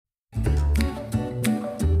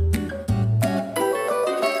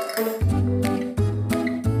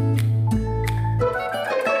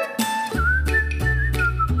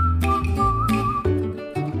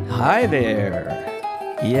Hi there.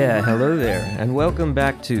 Yeah, hello there, and welcome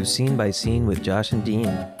back to Scene by Scene with Josh and Dean,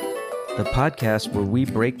 the podcast where we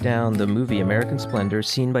break down the movie American Splendor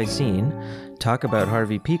scene by scene, talk about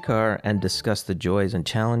Harvey Pekar, and discuss the joys and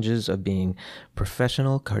challenges of being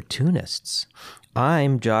professional cartoonists.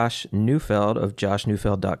 I'm Josh Neufeld of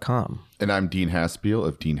joshneufeld.com. And I'm Dean Haspiel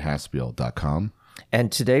of deanhaspiel.com. And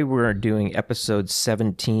today we're doing episode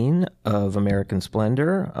 17 of American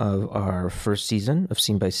Splendor of our first season of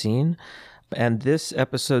Scene by Scene. And this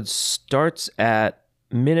episode starts at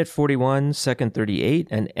minute 41, second 38,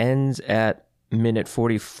 and ends at minute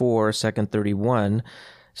 44, second 31.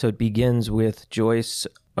 So it begins with Joyce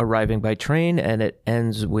arriving by train, and it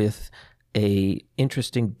ends with a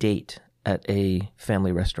interesting date at a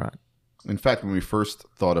family restaurant. In fact, when we first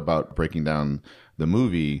thought about breaking down the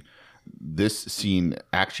movie, this scene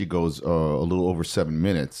actually goes a little over 7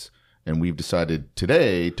 minutes, and we've decided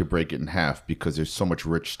today to break it in half because there's so much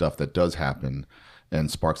rich stuff that does happen and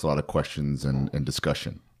sparks a lot of questions and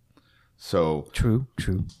discussion. So True.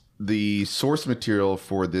 The source material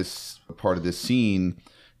for this part of this scene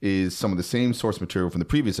is some of the same source material from the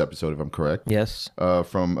previous episode, if I'm correct. Yes.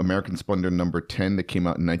 From American Splendor number 10 that came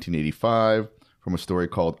out in 1985, from a story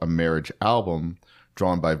called A Marriage Album,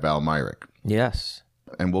 drawn by Val Myrick. Yes.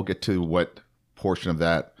 And we'll get to what portion of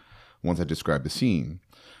that once I describe the scene.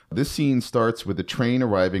 This scene starts with the train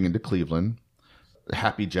arriving into Cleveland.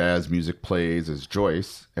 Happy jazz music plays as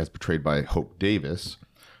Joyce, as portrayed by Hope Davis,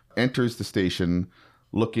 enters the station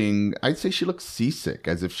looking, I'd say she looks seasick,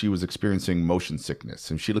 as if she was experiencing motion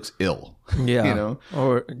sickness, and she looks ill. Yeah. You know?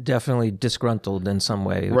 Or definitely disgruntled in some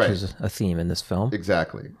way, which is a theme in this film.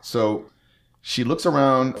 Exactly. So she looks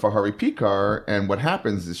around for Harvey Pekar, and what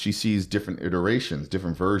happens is she sees different iterations,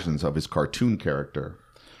 different versions of his cartoon character.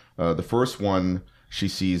 The first one she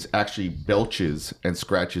sees actually belches and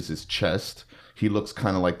scratches his chest. He looks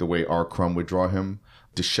kind of like the way R. Crumb would draw him.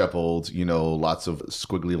 Disheveled, lots of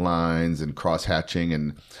squiggly lines and cross-hatching,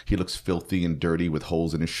 and he looks filthy and dirty with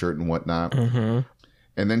holes in his shirt and whatnot. Mm-hmm.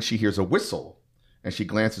 And then she hears a whistle, and she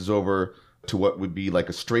glances over to what would be like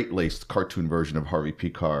a straight-laced cartoon version of Harvey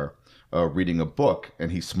Pekar reading a book,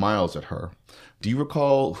 and he smiles at her. Do you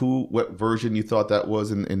recall what version you thought that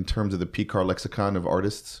was in terms of the Pekar lexicon of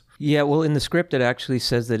artists? Yeah, well, in the script, it actually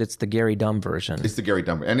says that it's the Gary Dumb version. It's the Gary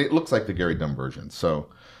Dumb, and it looks like the Gary Dumb version. So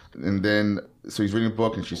he's reading a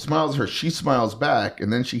book, and she smiles at her. She smiles back,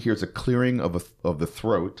 and then she hears a clearing of the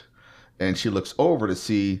throat, and she looks over to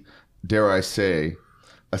see, dare I say,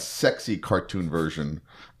 a sexy cartoon version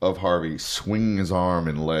of Harvey swinging his arm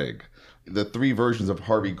and leg. The three versions of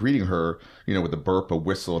Harvey greeting her, with a burp, a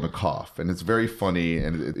whistle, and a cough, and it's very funny,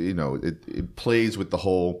 and it plays with the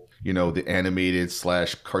whole, the animated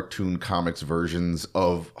 / cartoon comics versions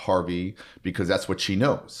of Harvey, because that's what she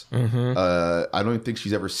knows. Mm-hmm. I don't think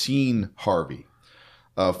she's ever seen Harvey.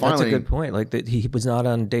 Finally, that's a good point. Like that, he was not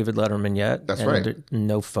on David Letterman yet. That's right.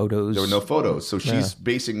 No photos. There were no photos, so she's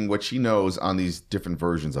basing what she knows on these different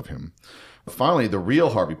versions of him. Finally, the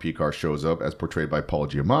real Harvey Pekar shows up, as portrayed by Paul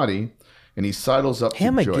Giamatti, and he sidles up to Joyce.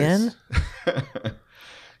 Him again?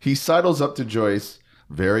 He sidles up to Joyce,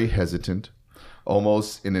 very hesitant,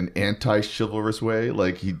 almost in an anti-chivalrous way,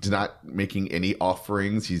 like he's not making any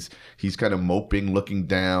offerings. He's kind of moping, looking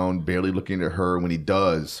down, barely looking at her. When he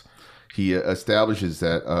does, he establishes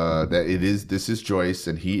that this is Joyce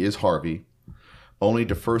and he is Harvey, only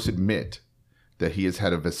to first admit that he has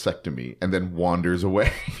had a vasectomy and then wanders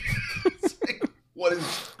away. What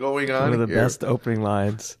is going on? One of the best opening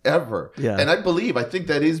lines ever. Yeah. And I think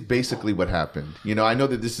that is basically what happened. I know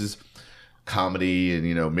that this is comedy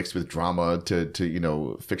and, mixed with drama to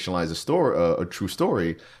fictionalize a true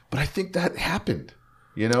story, but I think that happened.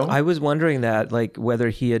 I was wondering that, like, whether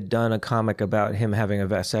he had done a comic about him having a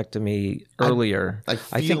vasectomy earlier. I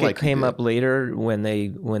think it came up later when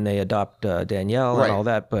they adopt Danielle and all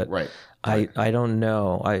that, but I don't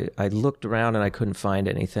know. I looked around and I couldn't find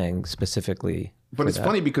anything specifically. But it's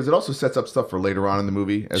funny because it also sets up stuff for later on in the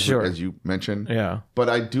movie, as you mentioned. Yeah. But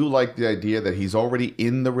I do like the idea that he's already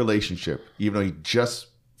in the relationship, even though he just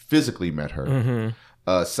physically met her.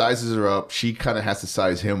 Mm-hmm. Sizes her up. She kind of has to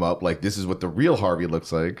size him up. Like, this is what the real Harvey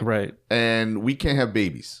looks like. Right. And we can't have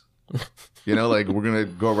babies. Like, we're going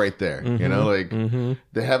to go right there. Mm-hmm.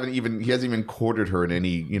 They he hasn't even courted her in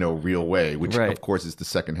any, real way, which of course is the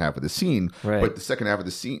second half of the scene. Right. But the second half of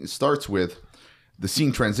the scene starts with, the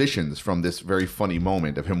scene transitions from this very funny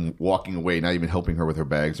moment of him walking away, not even helping her with her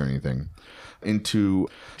bags or anything, into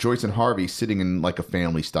Joyce and Harvey sitting in like a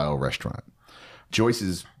family-style restaurant. Joyce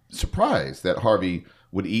is surprised that Harvey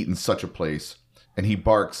would eat in such a place, and he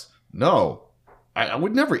barks, "No, I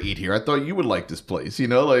would never eat here. I thought you would like this place,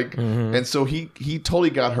 like, and so he totally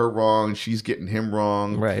got her wrong. She's getting him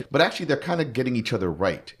wrong. Right. But actually they're kind of getting each other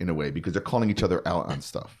right in a way because they're calling each other out on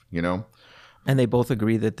stuff, And they both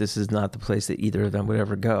agree that this is not the place that either of them would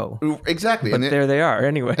ever go. Exactly. But there they are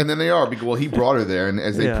anyway. And then they are because, well, he brought her there. And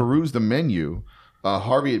as they peruse the menu,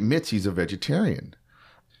 Harvey admits he's a vegetarian.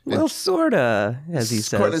 Well, sorta, as he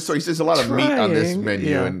says. So he says a lot of meat on this menu.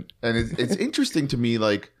 Yeah. And it's interesting to me,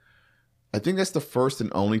 like, I think that's the first and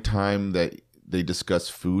only time that they discuss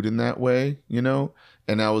food in that way,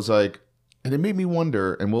 And I was like, and it made me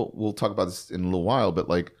wonder, and we'll talk about this in a little while, but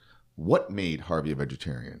like, what made Harvey a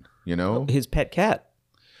vegetarian, His pet cat.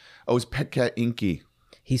 Oh, his pet cat, Inky.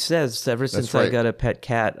 He says, ever since I got a pet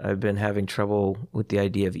cat, I've been having trouble with the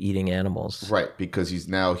idea of eating animals. Right, because he's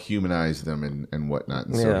now humanized them and whatnot.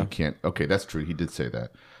 And so he can't. Okay, that's true. He did say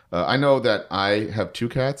that. I know that I have 2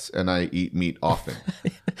 cats and I eat meat often.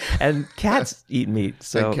 And cats eat meat.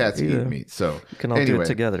 So and cats eat meat. So we can all do it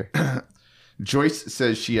together. Joyce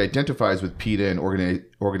says she identifies with PETA and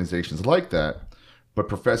organizations like that, but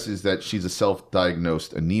professes that she's a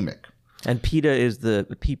self-diagnosed anemic. And PETA is the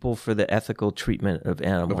people for the ethical treatment of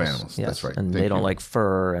animals. Yes. That's right. And they don't like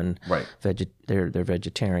fur, and right. They're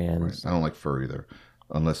vegetarians. Right. I don't like fur either,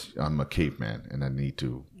 unless I'm a caveman and I need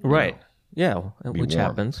to. Right. Yeah, which warm.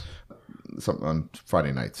 Happens. On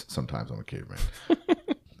Friday nights, sometimes I'm a caveman.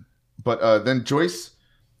 But then Joyce,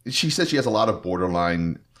 she says she has a lot of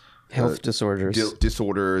borderline health disorders.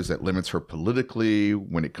 Disorders that limits her politically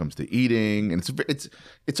when it comes to eating, and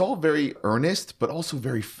it's all very earnest, but also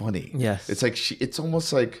very funny. Yes, it's like it's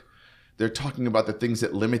almost like they're talking about the things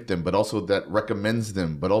that limit them, but also that recommends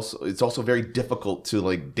them. But also, it's also very difficult to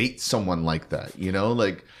like date someone like that.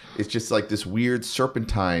 Like it's just like this weird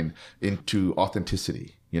serpentine into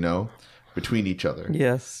authenticity. Between each other.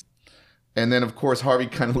 Yes. And then, of course, Harvey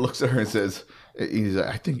kind of looks at her and says, he's like,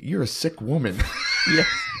 I think you're a sick woman. Yes.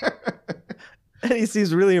 And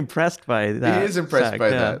he's really impressed by that. He is impressed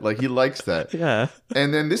by that. Like, he likes that. Yeah.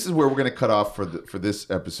 And then this is where we're going to cut off for this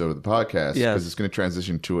episode of the podcast. Yes. Because it's going to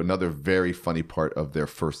transition to another very funny part of their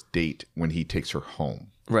first date when he takes her home.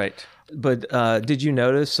 Right. But did you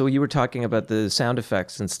notice, so you were talking about the sound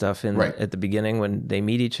effects and stuff at the beginning when they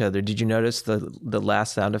meet each other. Did you notice the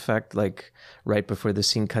last sound effect, like right before the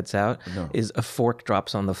scene cuts out, is a fork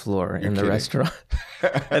drops on the floor in the restaurant.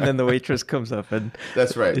 And then the waitress comes up and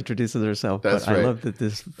that's right. introduces herself. That's but right. I love that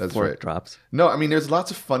this fork drops. No, I mean, there's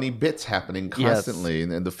lots of funny bits happening constantly.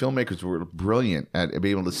 Yes. And the filmmakers were brilliant at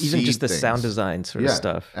being able to see even just the things. sound design sort of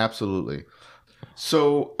stuff. Absolutely.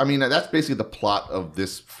 So, I mean, that's basically the plot of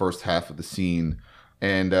this first half of the scene.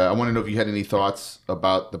 And I want to know if you had any thoughts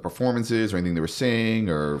about the performances or anything they were saying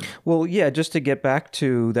or... Well, yeah, just to get back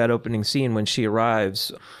to that opening scene when she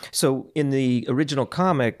arrives. So in the original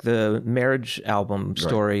comic, the marriage album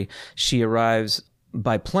story, she arrives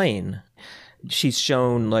by plane. She's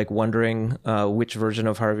shown like wondering which version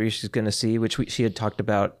of Harvey she's going to see, which she had talked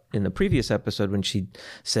about in the previous episode when she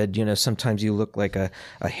said, sometimes you look like a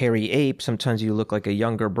hairy ape, sometimes you look like a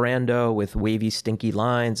younger Brando with wavy, stinky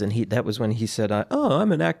lines. And that was when he said,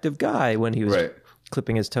 I'm an active guy, when he was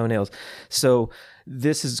clipping his toenails. So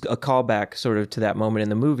this is a callback sort of to that moment in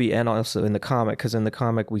the movie and also in the comic, because in the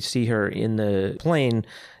comic we see her in the plane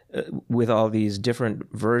with all these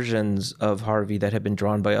different versions of Harvey that have been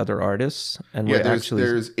drawn by other artists. And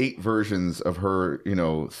there's 8 versions of her,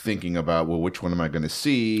 thinking about, well, which one am I going to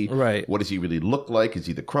see? Right. What does he really look like? Is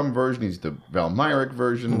he the Crumb version? Is he the Val Myrick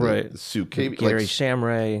version? Right. The Sue Cave? Gary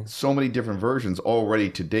Shamray. So many different versions already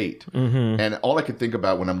to date. Mm-hmm. And all I could think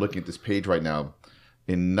about when I'm looking at this page right now,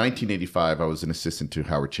 in 1985, I was an assistant to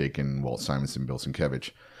Howard Chaykin, Walt Simonson, Bill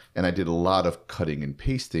Sienkiewicz. And I did a lot of cutting and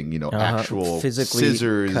pasting, actual physically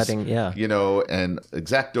scissors, cutting, and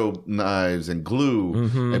X-Acto knives and glue.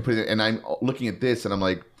 Mm-hmm. And I'm looking at this and I'm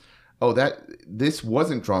like, oh, this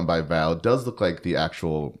wasn't drawn by Val. It does look like the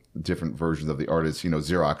actual different versions of the artists,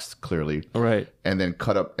 Xerox clearly. Right. And then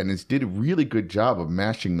cut up. And it did a really good job of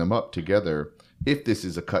mashing them up together. If this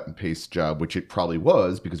is a cut and paste job, which it probably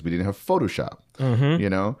was because we didn't have Photoshop,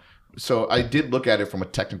 So I did look at it from a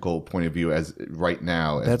technical point of view as right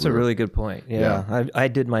now. That's a really good point. Yeah. I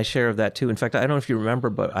did my share of that too. In fact, I don't know if you remember,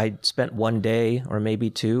 but I spent one day or maybe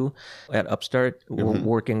 2 at Upstart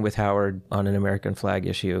working with Howard on an American Flag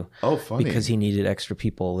issue. Oh, funny. Because he needed extra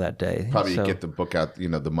people that day. Probably get the book out,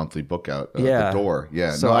 the monthly book out the door.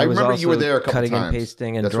 Yeah. So no, I was remember also you were there a couple cutting times. And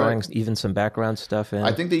pasting and drawing even some background stuff in.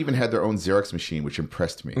 I think they even had their own Xerox machine, which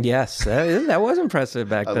impressed me. Yes. That was impressive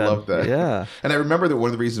back then. I love that. Yeah. And I remember that one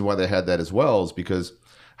of the reasons why they had that as well is because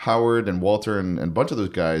Howard and Walter and a bunch of those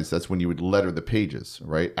guys, that's when you would letter the pages,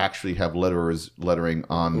 right? Actually have letterers lettering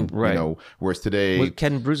on, whereas today...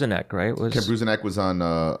 Ken Bruzenak, right? Ken Bruzenak was on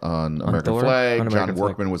American Flag. On American John Flag.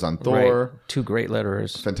 Workman was on Thor. Right. Two great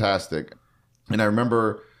letterers. Fantastic. And I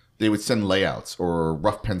remember they would send layouts or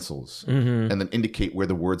rough pencils and then indicate where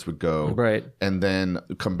the words would go. Right. And then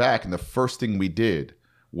come back, and the first thing we did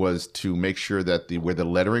was to make sure that where the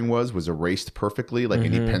lettering was erased perfectly, like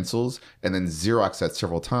any pencils, and then Xerox that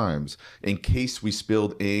several times in case we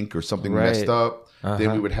spilled ink or something messed up.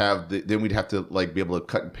 Then we would have then we'd have to like be able to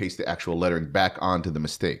cut and paste the actual lettering back onto the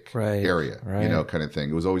mistake area, kind of thing.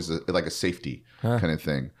 It was always like a safety kind of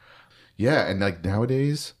thing. Yeah, and like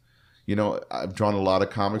nowadays, I've drawn a lot of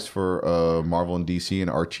comics for Marvel and DC and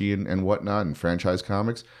Archie and whatnot and franchise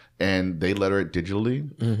comics. And they letter it digitally,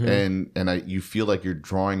 and you feel like you're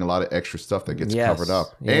drawing a lot of extra stuff that gets covered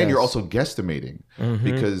up, and you're also guesstimating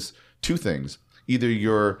because two things: either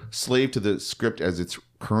you're slave to the script as it's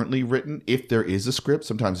currently written, if there is a script.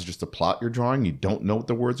 Sometimes it's just a plot you're drawing; you don't know what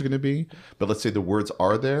the words are going to be. But let's say the words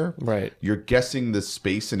are there, right? You're guessing the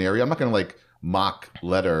space and area. I'm not going to like mock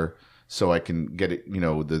letter so I can get it,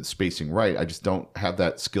 the spacing right. I just don't have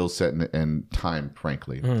that skill set and time,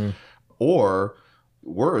 frankly, or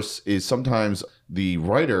worse is sometimes the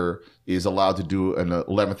writer is allowed to do an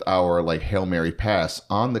 11th hour like Hail Mary pass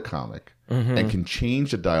on the comic and can change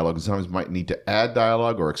the dialogue. Sometimes might need to add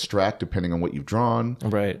dialogue or extract depending on what you've drawn.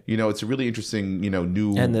 Right. It's a really interesting, new way of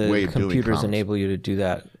doing comics. And the computers enable you to do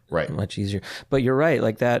that much easier. But you're right,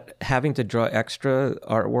 like that having to draw extra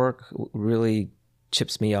artwork really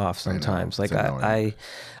chips me off sometimes. Like I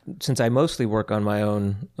since I mostly work on my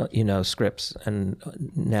own, scripts, and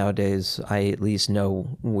nowadays I at least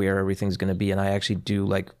know where everything's going to be, and I actually do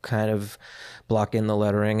like kind of block in the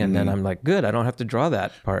lettering, and then I'm like, good, I don't have to draw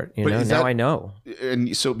that part. Now I know.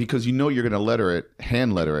 And so because you're going to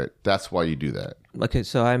hand letter it, that's why you do that. Okay,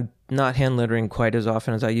 so I'm not hand lettering quite as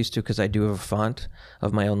often as I used to because I do have a font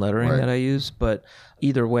of my own lettering that I use. But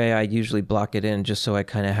either way, I usually block it in just so I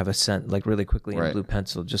kind of have a sense, like really quickly in blue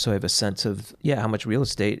pencil, just so I have a sense of, how much real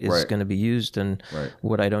estate is going to be used and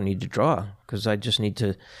what I don't need to draw. Because I just need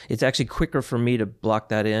to, it's actually quicker for me to block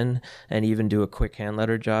that in and even do a quick hand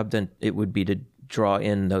letter job than it would be to draw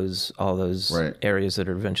in all those areas that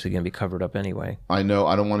are eventually going to be covered up anyway. I know.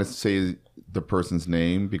 I don't want to say the person's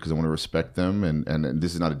name because I want to respect them, and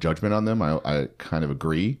this is not a judgment on them. I kind of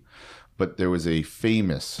agree, but there was a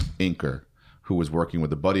famous inker who was working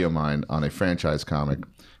with a buddy of mine on a franchise comic,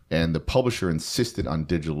 and the publisher insisted on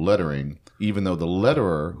digital lettering, even though the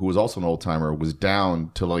letterer, who was also an old timer, was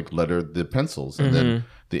down to like letter the pencils, and then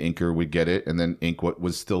the inker would get it and then ink what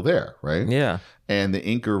was still there, right? Yeah. And the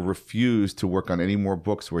inker refused to work on any more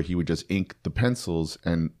books where he would just ink the pencils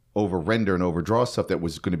and over render and overdraw stuff that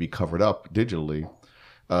was going to be covered up digitally.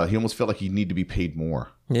 He almost felt like he needed to be paid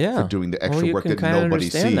more for doing the extra work that nobody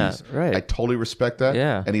sees. That. Right. I totally respect that.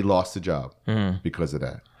 Yeah. And he lost the job because of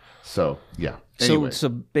that. So, yeah. Anyway. So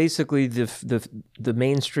basically the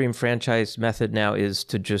mainstream franchise method now is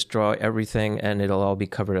to just draw everything and it'll all be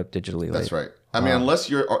covered up digitally. That's right. I mean, unless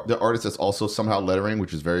you're the artist that's also somehow lettering,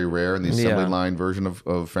 which is very rare in the assembly line version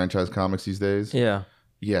of franchise comics these days. Yeah.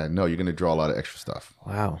 Yeah, no, you're going to draw a lot of extra stuff.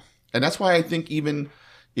 Wow. And that's why I think even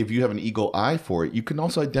if you have an eagle eye for it, you can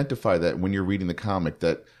also identify that when you're reading the comic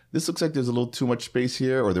that this looks like there's a little too much space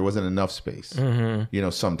here or there wasn't enough space,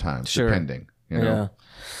 sometimes, depending. Yeah.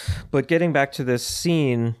 But getting back to this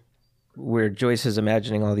scene where Joyce is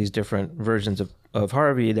imagining all these different versions of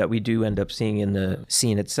Harvey that we do end up seeing in the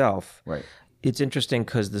scene itself. Right. It's interesting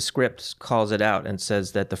because the script calls it out and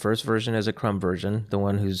says that the first version is a Crumb version, the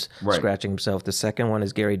one who's scratching himself. The second one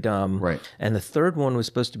is Gary Dumm. Right. And the third one was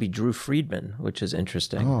supposed to be Drew Friedman, which is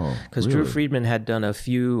interesting. Oh, because Drew Friedman had done a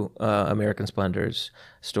few American Splendors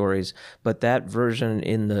stories, but that version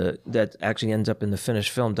that actually ends up in the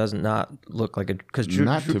finished film does not look like because Drew,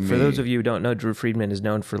 for those of you who don't know, Drew Friedman is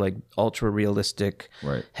known for like ultra realistic,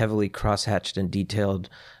 heavily cross-hatched and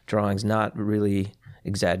detailed drawings, not really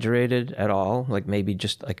exaggerated at all, like maybe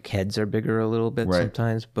just like heads are bigger a little bit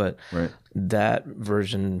sometimes, but that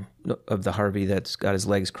version of the Harvey that's got his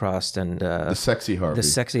legs crossed and the sexy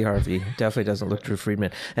Harvey definitely doesn't look Drew Friedman.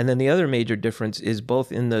 And then the other major difference is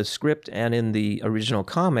both in the script and in the original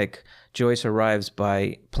comic, Joyce arrives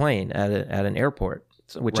by plane at an airport,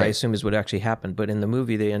 which I assume is what actually happened. But in the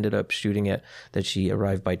movie, they ended up shooting it that she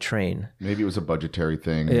arrived by train. Maybe it was a budgetary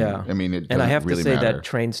thing. Yeah. I mean, it and I have really to say matter. that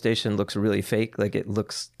train station looks really fake. Like it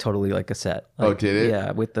looks totally like a set. Like, did it?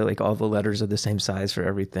 Yeah, with the all the letters are the same size for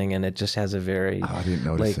everything, and it just has a very I didn't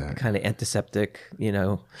notice that. Kind of antiseptic,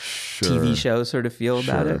 TV show sort of feel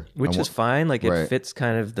about it, which is fine. Like it fits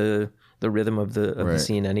kind of the the rhythm of the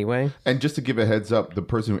scene anyway. And just to give a heads up, the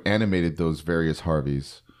person who animated those various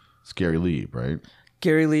Harveys, is Gary Lieb, right?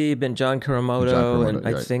 Gary Lieb and John Kuramoto, and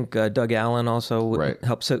I think Doug Allen also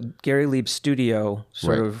helped. So Gary Lieb's studio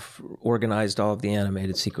sort of organized all of the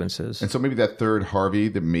animated sequences. And so maybe that third Harvey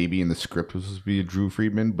that maybe in the script was supposed to be a Drew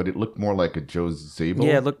Friedman, but it looked more like a Joe Zabel.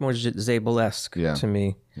 Yeah, it looked more Zabel-esque to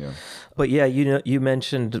me. Yeah. But yeah, you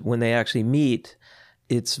mentioned when they actually meet,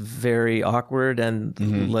 it's very awkward,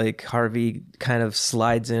 and like Harvey kind of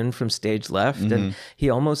slides in from stage left, and he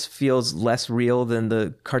almost feels less real than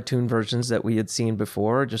the cartoon versions that we had seen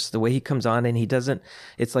before. Just the way he comes on, and he doesn't,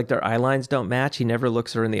 it's like their eye lines don't match. He never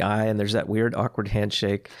looks her in the eye, and there's that weird awkward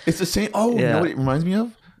handshake. It's the same. Oh, you know what it reminds me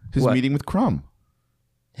of? His meeting with Crumb.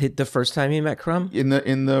 The first time he met Crumb in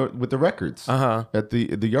the with the records at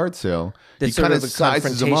the yard sale, he kind of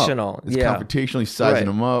sizes him up. It's confrontationally sizing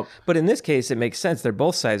him up. But in this case, it makes sense. They're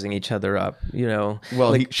both sizing each other up. You know.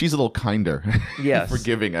 Well, she's a little kinder,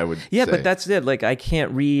 forgiving. I would. Yeah, say. But that's it. Like I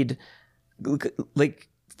can't read. Like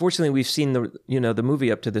fortunately, we've seen the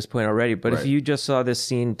movie up to this point already. But if you just saw this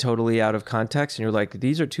scene totally out of context and you're like,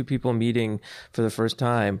 these are two people meeting for the first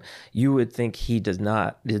time, you would think he is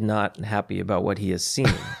not happy about what he has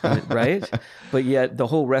seen, right? But yet the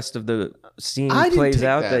whole rest of the scene plays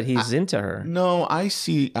out that he's into her. No, I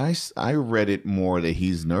read it more that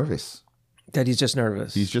he's nervous. That he's just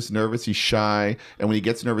nervous. He's just nervous. He's shy. And when he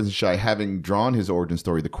gets nervous and shy, having drawn his origin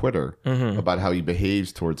story, The Quitter, about how he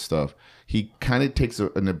behaves towards stuff, he kind of takes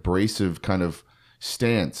an abrasive kind of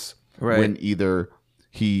stance when either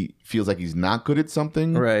he feels like he's not good at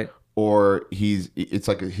something, or it's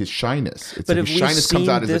like his shyness. It's but like his shyness comes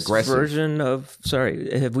out as aggressive.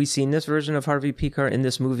 Have we seen this version of Harvey Pekar in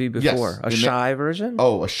this movie before? Yes. Shy version?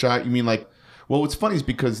 Oh, a shy. You mean like? Well, what's funny is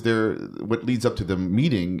because what leads up to the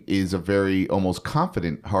meeting is a very almost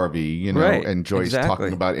confident Harvey, and Joyce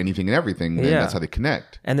talking about anything and everything, and that's how they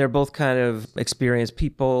connect. And they're both kind of experienced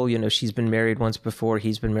people. You know, she's been married once before.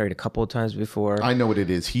 He's been married a couple of times before. I know what it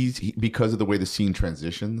is. Because of the way the scene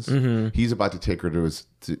transitions, he's about to take her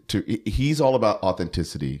to he's all about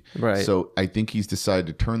authenticity. Right. So I think he's decided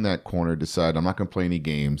to turn that corner, decide I'm not going to play any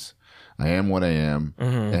games. I am what I am.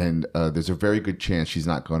 And there's a very good chance she's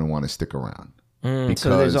not going to want to stick around.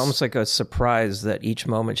 So there's almost like a surprise that each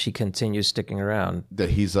moment she continues sticking around. That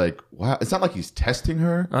he's like, wow. It's not like he's testing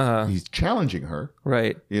her. He's challenging her.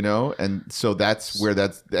 Right. And so that's where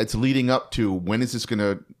that's leading up to, when is this going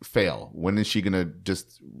to fail? When is she going to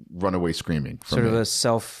just run away screaming? Sort of a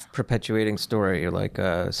self-perpetuating story, or like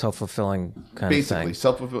a self-fulfilling kind of thing. Basically,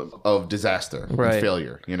 self-fulfilling of disaster and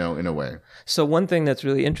failure, in a way. So one thing that's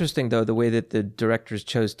really interesting, though, the way that the directors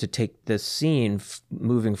chose to take this scene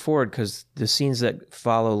moving forward, because the scenes that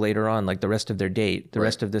follow later on, like the rest of their date, the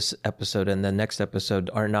rest of this episode and the next episode,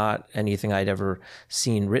 are not anything I'd ever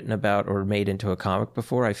seen written about or made into a comic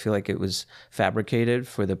before. I feel like it was fabricated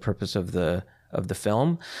for the purpose of the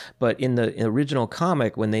film. But in the original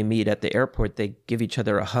comic, when they meet at the airport, they give each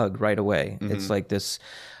other a hug right away. It's like this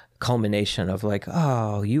culmination of like,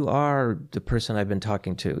 oh, you are the person I've been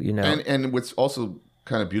talking to, And what's also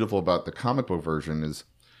kind of beautiful about the comic book version is,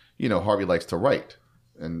 Harvey likes to write.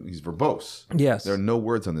 And he's verbose. Yes. There are no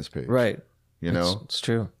words on this page. Right. It's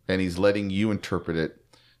true. And he's letting you interpret it.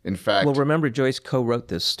 In fact... Well, remember, Joyce co-wrote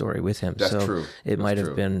this story with him. That's true. It might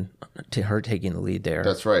have been her taking the lead there.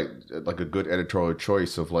 That's right. Like a good editorial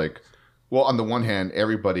choice of like... Well, on the one hand,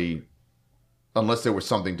 everybody, unless there was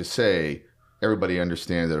something to say, everybody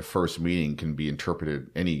understands that a first meeting can be interpreted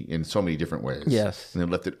in so many different ways. Yes. And they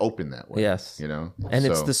left it open that way. Yes. And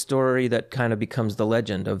it's the story that kind of becomes the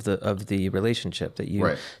legend of the relationship that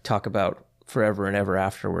you talk about forever and ever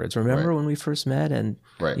afterwards. Remember when we first met and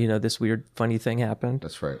this weird funny thing happened?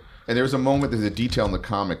 That's right. And there's a detail in the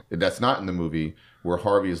comic that's not in the movie, where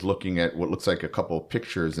Harvey is looking at what looks like a couple of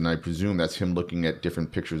pictures, and I presume that's him looking at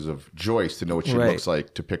different pictures of Joyce to know what she looks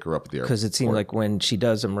like to pick her up at the airport. Because it seemed like when she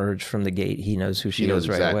does emerge from the gate, he knows who she is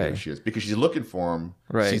right away. Who she is. Because she's looking for him,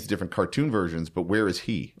 sees different cartoon versions, but where is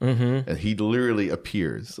he? And he literally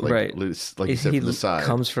appears, like you said, from the side. He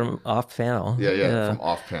comes from off panel. Yeah, from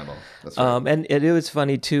off panel. That's right. And it was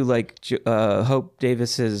funny too, like Hope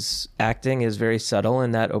Davis's acting is very subtle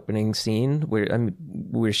in that opening scene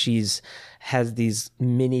where she's has these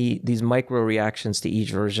micro reactions to each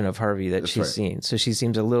version of Harvey that she's seen. So she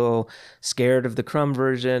seems a little scared of the Crumb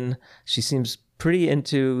version. She seems pretty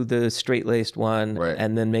into the straight-laced one,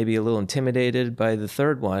 and then maybe a little intimidated by the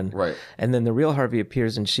third one. Right. And then the real Harvey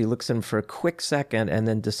appears, and she looks at him for a quick second, and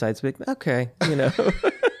then decides to be, okay,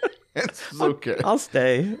 it's okay. I'll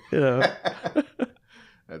stay.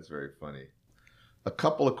 That's very funny. A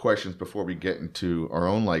couple of questions before we get into our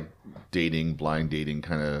own like dating, blind dating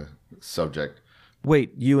kind of subject.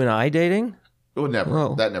 Wait, you and I dating? Oh, never.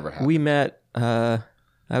 Whoa. That never happened. We met, I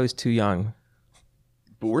was too young.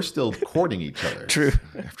 But we're still courting each other. True.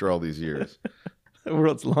 After all these years. The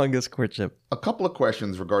world's longest courtship. A couple of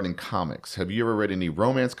questions regarding comics. Have you ever read any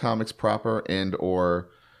romance comics proper, and or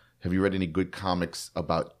have you read any good comics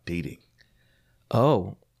about dating?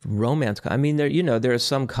 Oh, romance. I mean, there are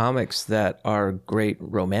some comics that are great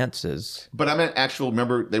romances. But I meant actual,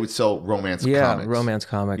 remember, they would sell romance comics. Yeah, romance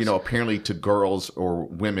comics. You know, apparently to girls or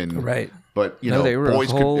women. Right. But, you No, know, they were a boys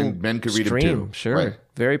could whole and men could read them stream, too. sure. Right.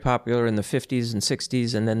 Very popular in the 50s and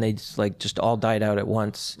 60s, and then they just all died out at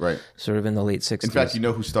once. Right. Sort of in the late 60s. In fact, you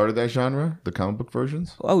know who started that genre? The comic book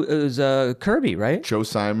versions? Oh, it was Kirby, right? Joe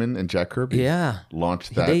Simon and Jack Kirby. Yeah.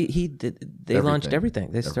 Launched that. They launched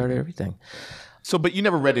everything. They started everything. So, but you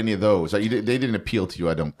never read any of those. They didn't appeal to you,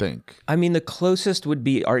 I don't think. I mean, the closest would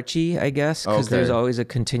be Archie, I guess, because Okay. there's always a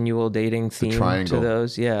continual dating theme to triangle.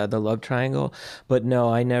 those. Yeah, the love triangle. But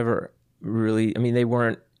no, I never really, I mean, they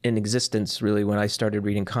weren't in existence really when I started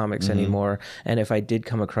reading comics Mm-hmm. anymore. And if I did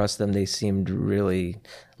come across them, they seemed really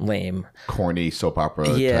lame. Corny soap opera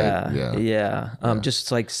Yeah, type. yeah.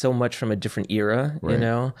 Just like so much from a different era, you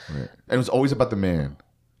know? Right. And it was always about the man.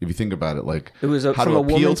 If you think about it, like It was how from to a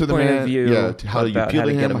appeal woman's to the point man. of view. Yeah, how do you about appeal how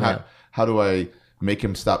to to get him? a man. How do I make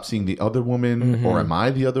him stop seeing the other woman, or am I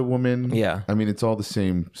the other woman? Mm-hmm. Yeah. I mean, it's all the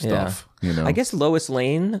same stuff. You know, I guess Lois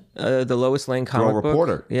Lane, the Lois Lane comic book.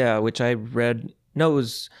 Reporter. Yeah, which I read. No, it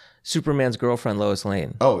was Superman's girlfriend, Lois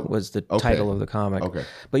Lane. Oh, was the okay. title of the comic. Okay.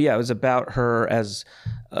 But yeah, it was about her as,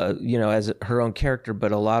 as her own character,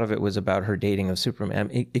 but a lot of it was about her dating of Superman.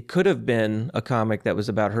 It could have been a comic that was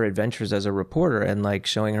about her adventures as a reporter and like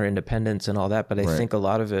showing her independence and all that. But I think a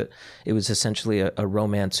lot of it was essentially a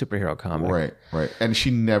romance superhero comic. Right. And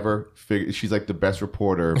she never figured. She's like the best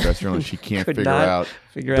reporter, best journalist. She can't Could figure not out.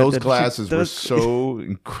 figure out Those that glasses were those- so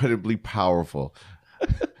incredibly powerful.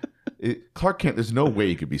 Clark Kent. There's no way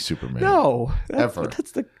he could be Superman. No, Ever.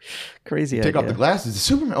 That's the crazy Take idea. off the glasses. It's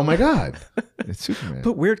Superman. Oh my God, it's Superman.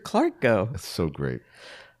 But where'd Clark go? That's so great.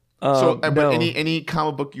 No. But any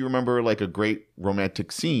comic book you remember, like a great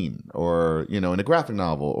romantic scene, or in a graphic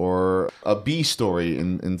novel, or a B story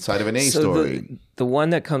inside of an A story. The one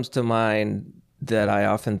that comes to mind that I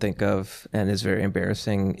often think of and is very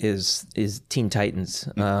embarrassing is Teen Titans.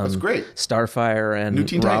 That's great. Starfire and New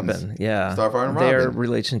Teen Robin. Titans. Yeah. Starfire and Their Robin.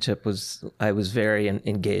 relationship I was very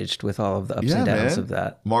engaged with all of the ups and downs of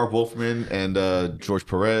that. Mark Wolfman and George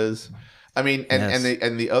Perez. I mean,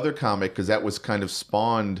 and the other comic, because that was kind of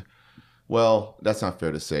spawned. Well, that's not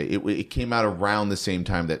fair to say. It came out around the same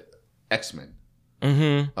time that X-Men.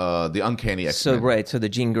 Mm-hmm. The Uncanny X-Men. So the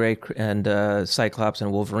Jean Grey and Cyclops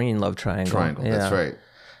and Wolverine love triangle. Yeah. That's right.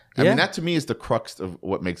 I mean, that to me is the crux of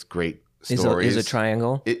what makes great stories. Is a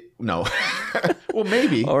triangle No. Well,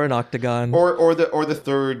 maybe. or an octagon. Or the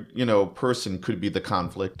third, person could be the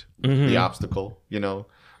conflict, the obstacle,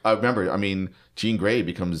 remember, I mean, Jean Grey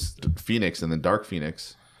becomes Phoenix and then Dark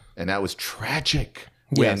Phoenix, and that was tragic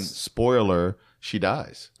when, spoiler, she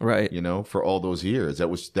dies. Right. For all those years. That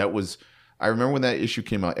was I remember when that issue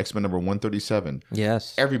came out, X-Men number 137.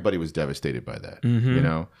 Yes. Everybody was devastated by that,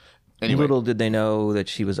 Anyway, Little did they know that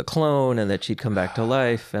she was a clone and that she'd come back to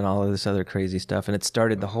life and all of this other crazy stuff. And it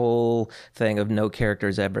started the whole thing of no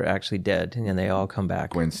characters ever actually dead, and they all come back.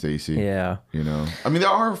 Gwen Stacy. Yeah. I mean, there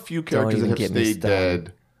are a few characters that even have get me stayed started.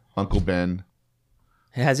 dead. Uncle Ben.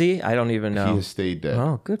 Has he? I don't even know. He has stayed dead.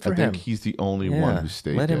 Oh, good for I him. think he's the only one who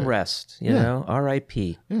stayed Let dead. him rest, you know?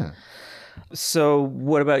 R.I.P. Yeah. So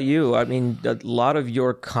what about you? I mean, a lot of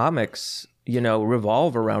your comics,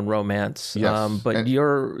 revolve around romance. Yes. But And-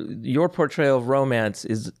 your portrayal of romance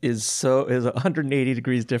is 180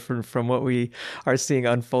 degrees different from what we are seeing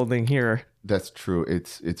unfolding here. That's true.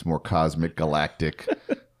 It's more cosmic, galactic,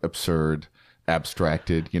 absurd,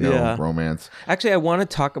 abstracted, romance. Actually, I want to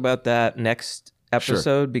talk about that next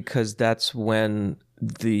episode because that's when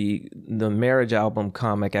the Marriage Album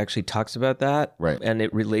comic actually talks about that, Right. And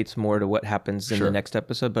it relates more to what happens in the next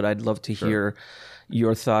episode. But I'd love to hear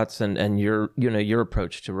your thoughts and your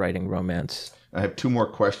approach to writing romance. I have two more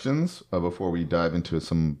questions before we dive into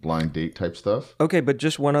some blind date type stuff. Okay, but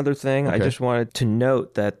just one other thing. I just wanted to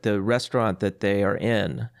note that the restaurant that they are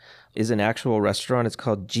in is an actual restaurant. It's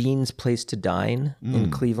called Gene's Place to Dine in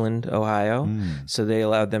Cleveland, Ohio. So they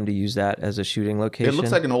allowed them to use that as a shooting location. It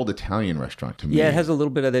looks like an old Italian restaurant to me. Yeah, it has a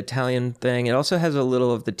little bit of the Italian thing. It also has a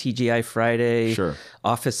little of the TGI Friday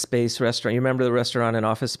Office Space restaurant. You remember the restaurant in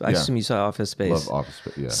Office Space? I assume you saw Office Space. Love Office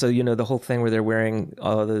Space, yeah. So, the whole thing where they're wearing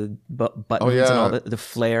all the buttons and all the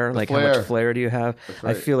flair. Like, how flair. much flair do you have?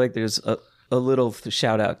 I feel like there's a little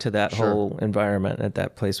shout out to that Sure. whole environment at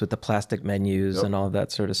that place with the plastic menus Yep. and all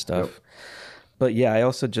that sort of stuff. Yep. But yeah, I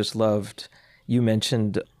also just loved, you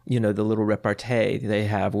mentioned, the little repartee they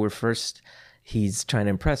have where first he's trying to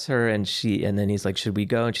impress her and then he's like, should we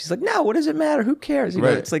go? And she's like, no, what does it matter? Who cares?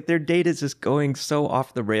 Right. It's like their date is just going so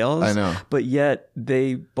off the rails. I know. But yet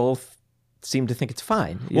they both seem to think it's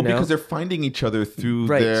fine. Because they're finding each other through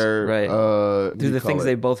Right, their right. Through the things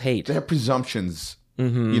they both hate. They have presumptions,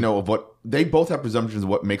 of what they both have presumptions of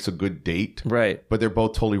what makes a good date. Right. But they're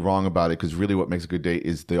both totally wrong about it because really what makes a good date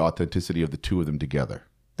is the authenticity of the two of them together.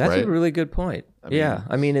 That's right? a really good point.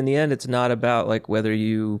 I mean, in the end, it's not about like whether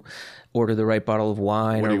you order the right bottle of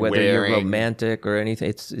wine What or are you whether wearing? you're romantic or anything.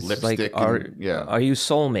 It's like, Lipstick are you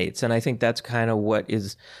soulmates? And I think that's kind of what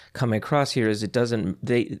is coming across here is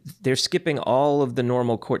they're skipping all of the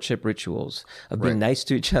normal courtship rituals of being nice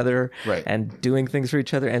to each other Right. and doing things for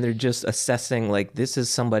each other. And they're just assessing like, this is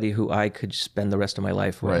somebody who I could spend the rest of my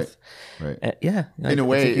life with. Right. And In a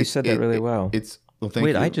way, I think you said that really well. Thank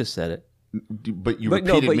Wait, you. I just said it. But you But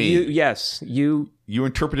repeated no, but me. you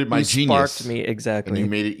interpreted my you genius. sparked me exactly. And you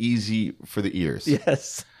made it easy for the ears.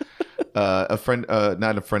 Yes. A friend,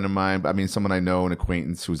 not a friend of mine, but I mean someone I know, an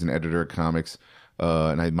acquaintance who's an editor of comics,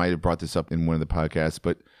 and I might have brought this up in one of the podcasts,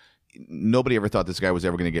 but nobody ever thought this guy was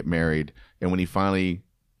ever going to get married. And when he finally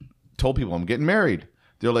told people, I'm getting married,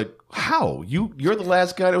 they're like, how? You're the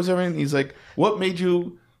last guy that was ever in? He's like, what made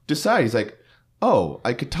you decide? He's like, oh,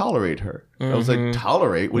 I could tolerate her. I was like,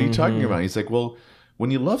 tolerate? What are you talking about? He's like, well, when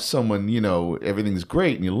you love someone, everything's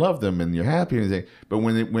great and you love them and you're happy and everything. But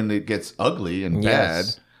when it gets ugly and bad,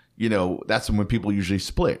 that's when people usually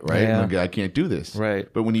split, right? Yeah. And like, I can't do this.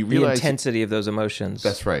 Right. But when he The realized intensity of those emotions.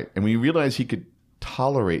 that's right, and when he realized he could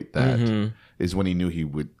tolerate that, is when he knew he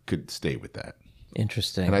could stay with that.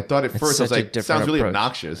 Interesting. And I thought at It's first I was such a like, different sounds really approach.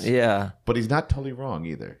 obnoxious. Yeah. But he's not totally wrong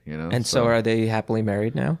either, And so are they happily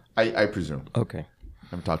married now? I presume. Okay. I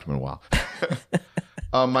haven't talked to him in a while.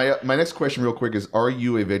 My next question, real quick, is: are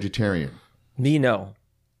you a vegetarian? Me, no.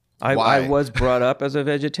 Why? I was brought up as a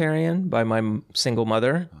vegetarian by my single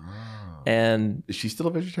mother, and Is she still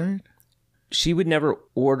a vegetarian? she would never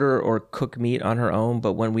order or cook meat on her own.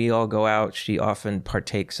 But when we all go out, she often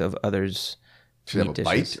partakes of others' She have a meat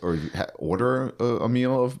dishes. bite or order a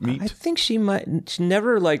meal of meat? I think she might. She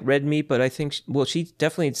never like red meat, but I think she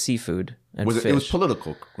definitely had seafood and fish. It was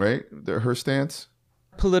political, right? Her stance.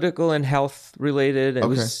 Political and health related. It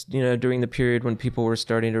was, during the period when people were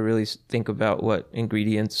starting to really think about what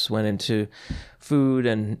ingredients went into food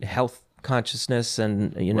and health consciousness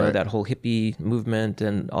and, Right. that whole hippie movement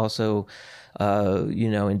and also,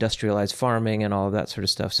 industrialized farming and all of that sort of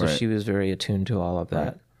stuff. So Right. she was very attuned to all of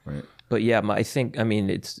that. Right. But yeah,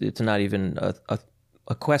 it's not even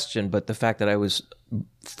a question, but the fact that I was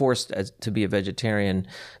forced to be a vegetarian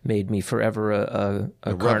made me forever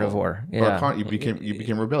a carnivore. Or Yeah. you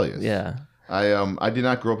became rebellious. Yeah. I did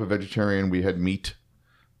not grow up a vegetarian. We had meat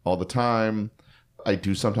all the time. I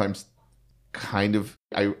do sometimes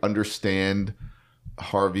I understand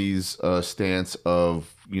Harvey's stance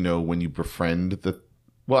of, when you befriend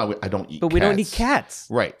I don't eat But we don't eat cats.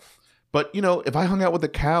 Right. But, if I hung out with a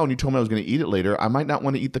cow and you told me I was going to eat it later, I might not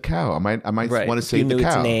want to eat the cow. I might Right. want to save you the knew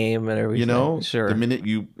cow. its name and everything. Sure. The minute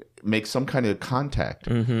you make some kind of contact,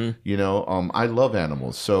 Mm-hmm. I love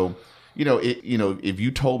animals. So, if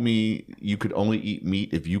you told me you could only eat meat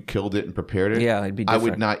if you killed it and prepared it, Yeah, it'd be I would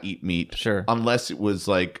different. not eat meat. Sure. Unless it was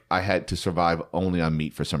like I had to survive only on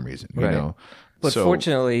meat for some reason, you Right. know? But So-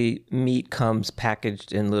 fortunately, meat comes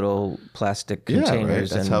packaged in little plastic Yeah, right. containers.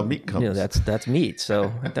 That's and, how meat comes. That's meat.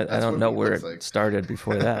 So I That's don't what know meat where looks it like. started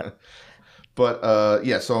before that. But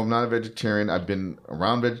so I'm not a vegetarian. I've been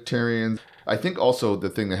around vegetarians. I think also the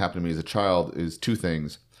thing that happened to me as a child is two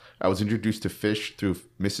things. I was introduced to fish through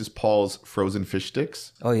Mrs. Paul's frozen fish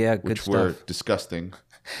sticks, Oh yeah, good which stuff. were disgusting.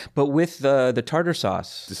 But with the tartar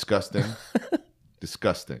sauce. Disgusting.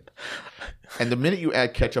 Disgusting. And the minute you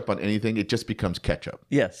add ketchup on anything, it just becomes ketchup.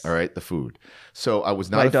 Yes. All right, the food. So I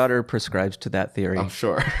was not My a daughter prescribes to that theory. I'm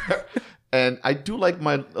sure. And I do like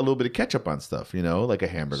a little bit of ketchup on stuff, like a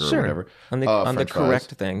hamburger or whatever. On the French correct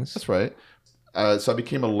fries. things. That's right. So I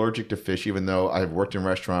became allergic to fish, even though I've worked in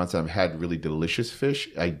restaurants and I've had really delicious fish.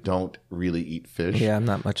 I don't really eat fish. Yeah, I'm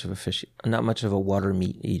not much of a water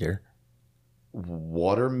meat eater.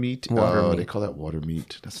 Water meat? Water meat. They call that water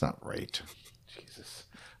meat. That's not right. Jesus.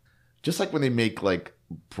 Just like when they make like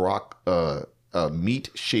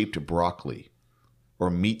meat-shaped broccoli, or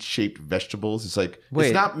meat-shaped vegetables. It's like, Wait.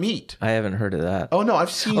 it's not meat. I haven't heard of that. Oh, no, I've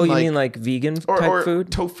seen Oh, you mean like vegan type food?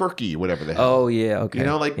 Tofurkey, whatever the hell. Oh, yeah, okay. You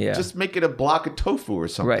know, like yeah. just make it a block of tofu or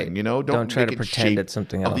something, Right. you know? Don't try make to it pretend shape it's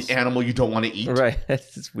something else. of the animal you don't want to eat. Right,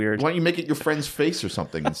 it's weird. Why don't you make it your friend's face or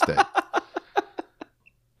something instead?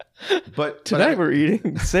 But Tonight we're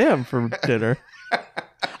eating Sam for dinner.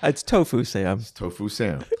 It's tofu Sam. Tofu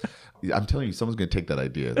Sam. I'm telling you, someone's going to take that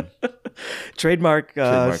idea. Trademark.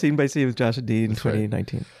 Scene by Scene with Josh and Dean,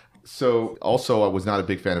 2019. So also, I was not a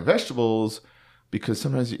big fan of vegetables because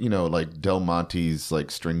sometimes, you know, like Del Monte's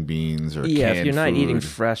like string beans or Yeah, canned if you're not food, eating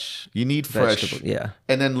fresh, you need fresh. vegetable- yeah.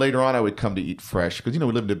 And then later on, I would come to eat fresh because, you know,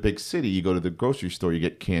 we live in a big city. You go to the grocery store, you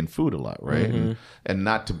get canned food a lot, right? And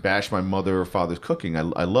not to bash my mother or father's cooking. I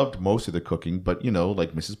loved most of the cooking, but, you know,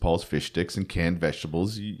 like Mrs. Paul's fish sticks and canned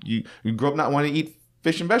vegetables, you grow up not wanting to eat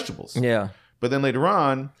fish and vegetables. yeah. But then later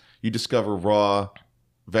on, you discover raw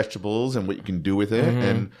vegetables and what you can do with it.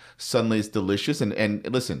 And suddenly it's delicious. And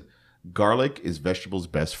listen, garlic is vegetables'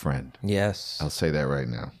 best friend. Yes. I'll say that right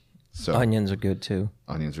now. So Onions are good too.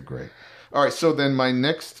 onions are great. All right. So then my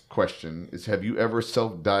next question is, have you ever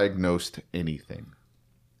self-diagnosed anything?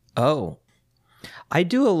 Oh. I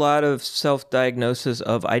do a lot of self-diagnosis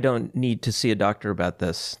of I don't need to see a doctor about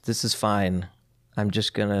this. This is fine. I'm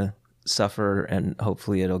just going to suffer and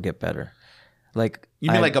hopefully it'll get better. Like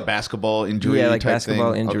You mean like a basketball injury? yeah, like type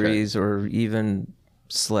basketball thing? injuries or even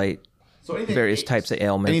slight So anything various aches- types of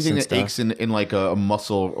ailments Anything and that stuff. aches in like a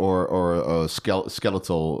muscle or a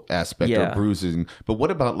skeletal aspect Yeah. or bruising. But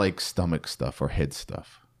what about like stomach stuff or head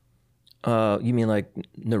stuff? You mean like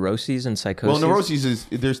neuroses and psychosis? Well, neuroses is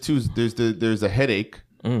there's a headache,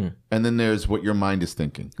 and then there's what your mind is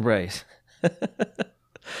thinking. Right.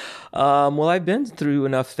 Well, I've been through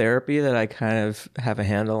enough therapy that I kind of have a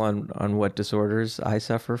handle on what disorders I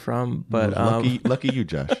suffer from. But Lucky you,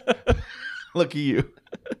 Josh. Lucky you.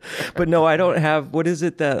 but no, I don't have. What is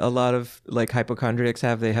it that a lot of like hypochondriacs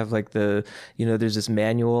have? They have like there's this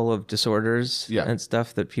manual of disorders Yeah. and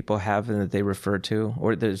stuff that people have and that they refer to,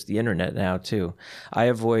 or there's the internet now too. I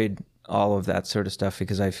avoid all of that sort of stuff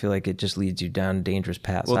because I feel like it just leads you down dangerous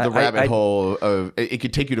paths. Well, the rabbit hole of it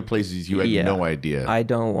could take you to places you had Yeah. no idea. I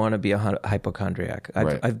don't want to be a hypochondriac.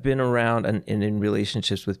 Right. I've been around and in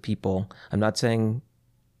relationships with people. I'm not saying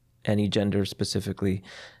any gender specifically.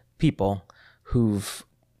 People who've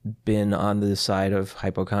been on the side of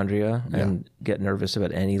hypochondria and get nervous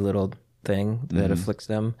about any little thing that afflicts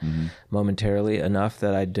them momentarily enough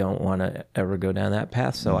that I don't want to ever go down that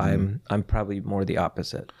path. So I'm probably more the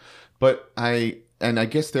opposite. But I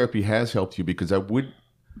guess therapy has helped you because I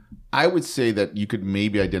would say that you could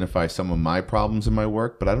maybe identify some of my problems in my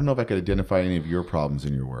work, but I don't know if I could identify any of your problems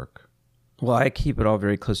in your work. Well, I keep it all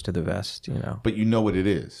very close to the vest, you know. But you know what it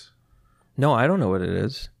is. No, I don't know what it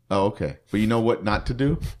is. Oh, okay. But you know what not to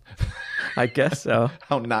do? I guess so.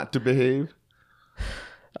 How not to behave?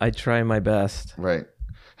 I try my best. Right.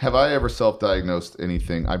 Have I ever self-diagnosed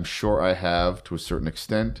anything? I'm sure I have to a certain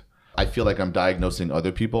extent. I feel like I'm diagnosing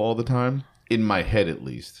other people all the time, in my head at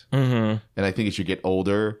least. Mm-hmm. And I think as you get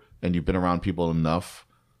older and you've been around people enough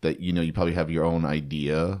that, you know, you probably have your own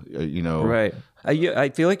idea, you know. Right. I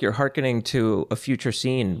feel like you're hearkening to a future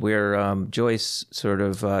scene where Joyce sort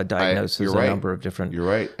of diagnoses you're right. a number of different You're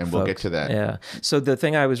right. And we'll get folks. to that. Yeah. So the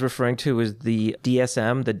thing I was referring to was the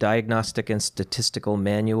DSM, the Diagnostic and Statistical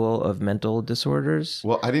Manual of Mental Disorders.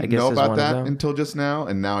 Well, I didn't guess know is about one of that them. until just now.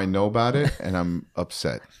 And now I know about it. And I'm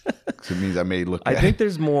upset. 'Cause it means I may look I at think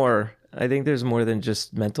there's more. I think there's more than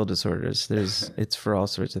just mental disorders. It's for all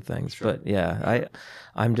sorts of things. Sure. But yeah,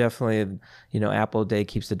 I'm definitely, you know, apple a day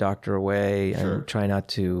keeps the doctor away and try not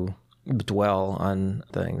to dwell on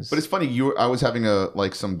things. But it's funny. I was having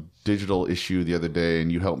some digital issue the other day,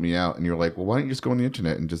 and you helped me out. And you're like, "Well, why don't you just go on the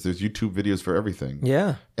internet and there's YouTube videos for everything?"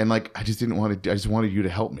 Yeah. And like, I just didn't want to. I just wanted you to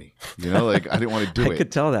help me. You know, like I didn't want to do I it.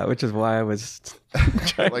 could tell that, which is why I was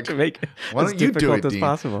trying Like, to make it Why as don't you do difficult it, as Dean?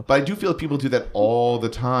 possible. But I do feel people do that all the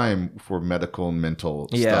time for medical and mental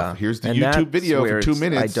Yeah. stuff. Here's the And YouTube that's video where for 2 it's-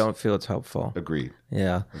 minutes. I don't feel it's helpful. Agreed.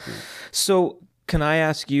 Yeah. So can I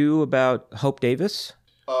ask you about Hope Davis?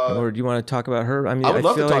 Or do you want to talk about her? I mean, I would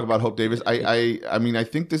love to feel talk like- about Hope Davis. I mean, I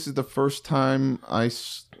think this is the first time I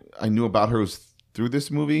knew about her was through this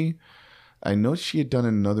movie. I know she had done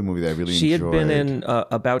another movie that I really She enjoyed. had been in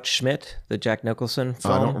About Schmidt, the Jack Nicholson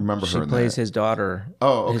film. I don't remember her She in plays that. his daughter.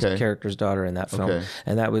 Oh, okay. His character's daughter in that film. Okay.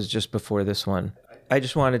 And that was just before this one. I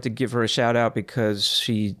just wanted to give her a shout out because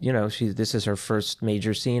this is her first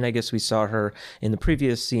major scene. I guess we saw her in the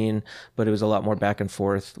previous scene, but it was a lot more back and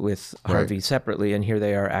forth with Harvey separately. And here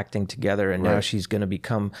they are acting together. And now she's going to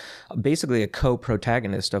become basically a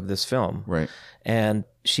co-protagonist of this film. Right. And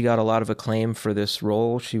she got a lot of acclaim for this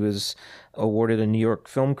role. She was awarded a New York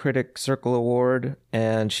Film Critic Circle Award,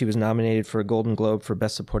 and she was nominated for a Golden Globe for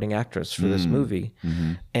Best Supporting Actress for this movie.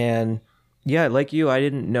 Mm-hmm. And yeah, like you, I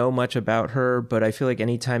didn't know much about her, but I feel like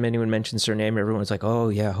anytime anyone mentions her name, everyone's like, oh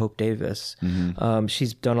yeah, Hope Davis. Mm-hmm.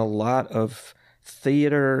 She's done a lot of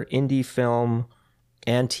theater, indie film,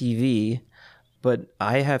 and TV. But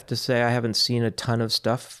I have to say, I haven't seen a ton of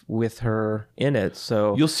stuff with her in it.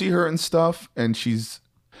 So you'll see her in stuff, and she's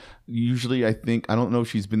usually, I don't know if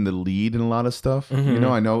she's been the lead in a lot of stuff. Mm-hmm.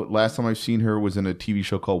 I know last time I've seen her was in a TV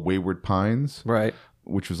show called Wayward Pines, right?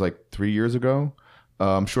 Which was like 3 years ago.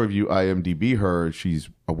 I'm sure if you IMDb her, she's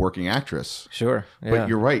a working actress. Sure, yeah. But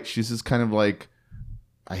you're right. She's just kind of like,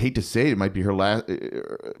 I hate to say it might be her last.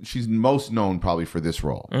 She's most known probably for this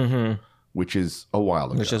role. Mm-hmm. Which is a while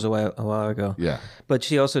ago. Which is a while ago. Yeah. But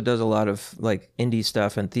she also does a lot of like indie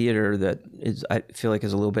stuff and theater that is, I feel like,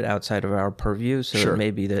 is a little bit outside of our purview. So it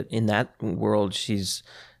may be that in that world she's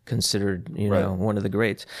considered, one of the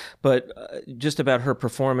greats. But just about her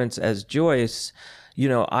performance as Joyce,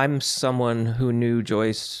 I'm someone who knew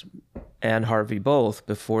Joyce and Harvey both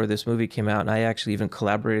before this movie came out. And I actually even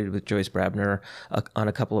collaborated with Joyce Brabner on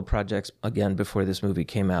a couple of projects, again, before this movie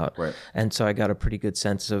came out. Right. And so I got a pretty good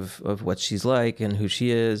sense of what she's like and who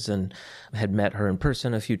she is, and had met her in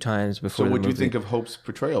person a few times before the movie. So what do you think of Hope's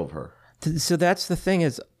portrayal of her? So that's the thing,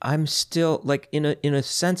 is I'm still, like, in a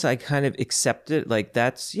sense, I kind of accept it. Like,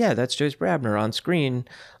 that's Joyce Brabner on screen.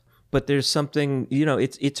 But there's something,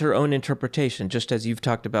 it's her own interpretation, just as you've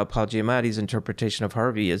talked about. Paul Giamatti's interpretation of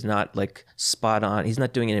Harvey is not like spot on. He's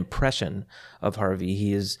not doing an impression of Harvey.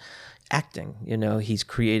 He is acting, he's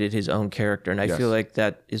created his own character. And I feel like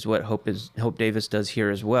that is what Hope Davis does here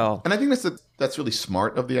as well. And I think that's really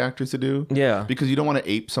smart of the actors to do. Yeah. Because you don't want to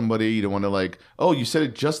ape somebody. You don't want to like, oh, you said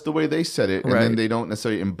it just the way they said it. And then they don't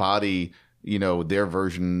necessarily embody their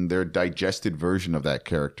version, their digested version of that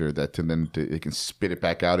character, that they can spit it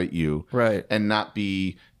back out at you, right? And not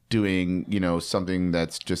be doing, something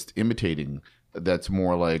that's just imitating, that's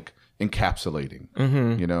more like encapsulating,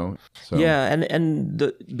 So. Yeah,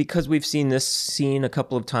 and because we've seen this scene a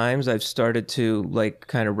couple of times, I've started to like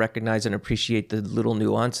kind of recognize and appreciate the little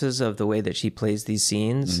nuances of the way that she plays these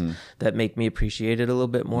scenes that make me appreciate it a little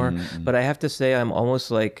bit more. But I have to say, I'm almost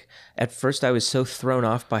like, at first I was so thrown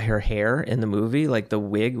off by her hair in the movie, like the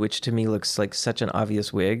wig, which to me looks like such an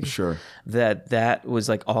obvious wig. Sure. That was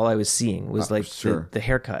like all I was seeing was like the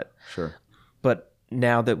haircut. Sure. But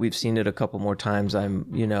now that we've seen it a couple more times, I'm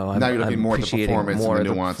now you're looking more at the performance and the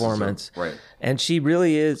nuances. Right. And she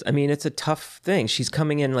really is. I mean, it's a tough thing. She's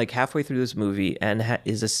coming in like halfway through this movie and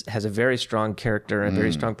has a very strong character and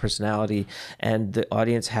very strong personality, and the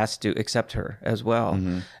audience has to accept her as well.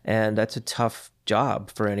 And that's a tough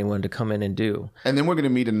job for anyone to come in and do. And then we're going to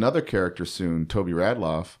meet another character soon, Toby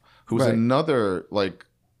Radloff, who's another like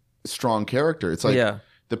strong character. It's like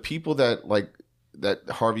the people that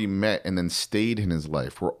Harvey met and then stayed in his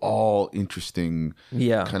life were all interesting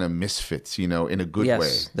kind of misfits, in a good way.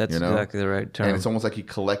 Yes, that's exactly the right term. And it's almost like he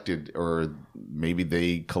collected, or maybe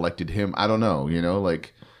they collected him. I don't know,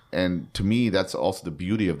 and to me, that's also the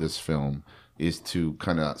beauty of this film, is to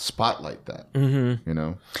kind of spotlight that,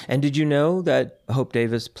 And did you know that Hope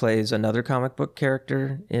Davis plays another comic book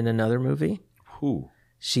character in another movie? Who?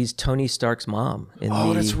 She's Tony Stark's mom in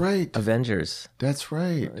that's right. Avengers. That's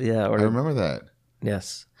right. Yeah. I remember that.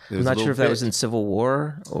 Yes. I'm not sure if that was in Civil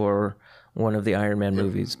War or one of the Iron Man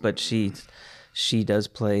movies, but she does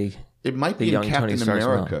play. It might be in Captain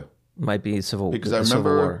America. Might be Civil War. Because I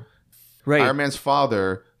remember Iron Man's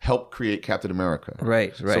father helped create Captain America.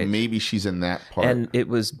 Right. So maybe she's in that part. And it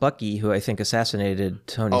was Bucky who I think assassinated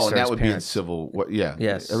Tony Stark's and that would parents. be in Civil War. Yeah.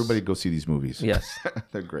 Yes. Everybody go see these movies. Yes.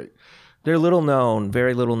 They're great. They're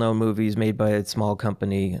very little known movies made by a small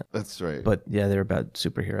company. That's right. But yeah, they're about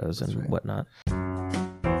superheroes and whatnot.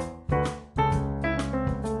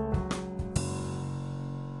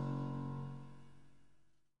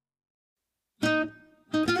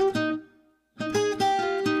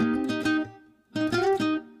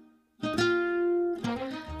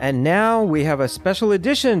 And now we have a special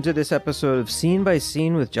addition to this episode of Scene by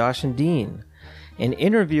Scene with Josh and Dean. An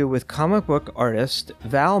interview with comic book artist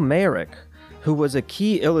Val Mayerik, who was a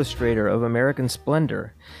key illustrator of American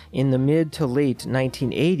Splendor in the mid to late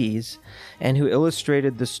 1980s, and who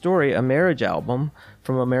illustrated the story A Marriage Album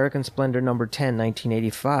from American Splendor number 10,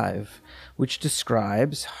 1985, which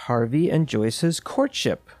describes Harvey and Joyce's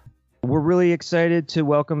courtship. We're really excited to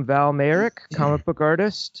welcome Val Mayrick, comic book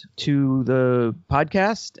artist, to the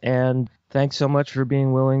podcast, and thanks so much for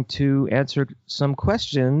being willing to answer some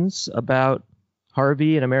questions about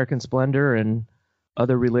Harvey and American Splendor and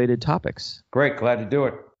other related topics. Great, glad to do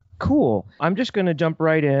it. Cool. I'm just going to jump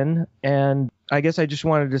right in, and I guess I just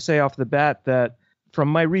wanted to say off the bat that from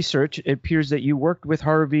my research, it appears that you worked with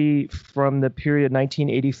Harvey from the period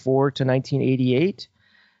 1984 to 1988,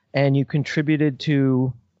 and you contributed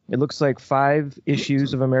to, it looks like, 5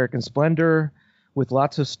 issues of American Splendor with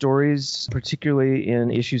lots of stories, particularly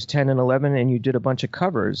in issues 10 and 11, and you did a bunch of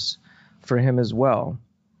covers for him as well.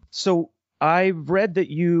 So I've read that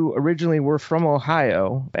you originally were from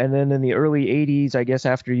Ohio, and then in the early 80s, I guess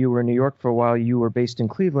after you were in New York for a while, you were based in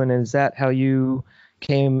Cleveland. And is that how you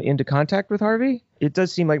came into contact with Harvey? It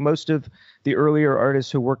does seem like most of the earlier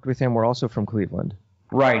artists who worked with him were also from Cleveland.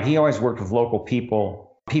 Right. He always worked with local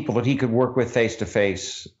people that he could work with face to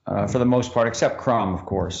face for the most part, except Crumb, of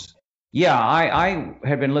course. Yeah, I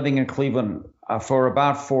had been living in Cleveland for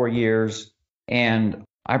about 4 years, and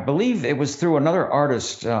I believe it was through another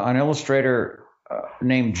artist, an illustrator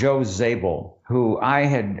named Joe Zabel, who I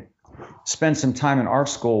had spent some time in art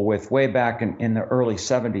school with way back in the early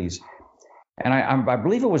 70s. And I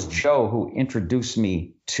believe it was Joe who introduced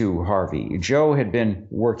me to Harvey. Joe had been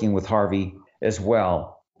working with Harvey as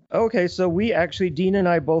well. Okay, so Dean and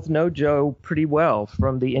I both know Joe pretty well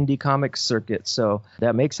from the indie comics circuit. So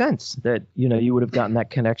that makes sense that, you would have gotten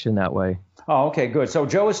that connection that way. Oh, okay, good. So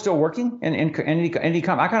Joe is still working in indie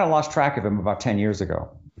comics. I kind of lost track of him about 10 years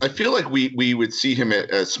ago. I feel like we would see him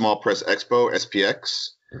at Small Press Expo, SPX.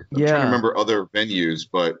 I'm trying to remember other venues,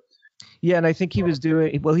 but... Yeah, and I think he was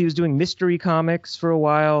doing mystery comics for a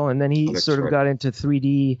while, and then he got into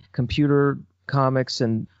 3D computer comics,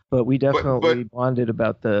 but we definitely bonded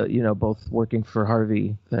about the, both working for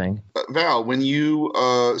Harvey thing. Val, when you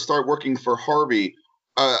start working for Harvey,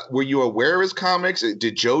 were you aware of his comics?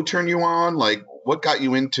 Did Joe turn you on? Like, what got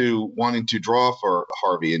you into wanting to draw for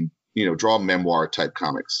Harvey and, draw memoir type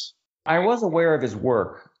comics? I was aware of his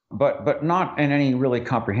work, but not in any really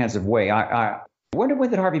comprehensive way. When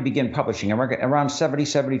did Harvey begin publishing? Around 70,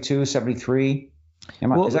 72, 73?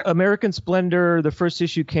 American Splendor, the first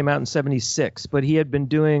issue came out in 76, but he had been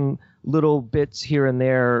doing little bits here and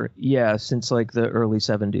there, since like the early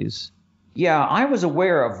 70s. Yeah, I was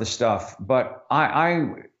aware of the stuff, but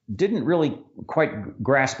I didn't really quite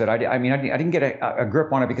grasp it. I didn't get a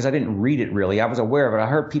grip on it because I didn't read it really. I was aware of it. I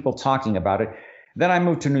heard people talking about it. Then I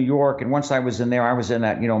moved to New York, and once I was in there, I was in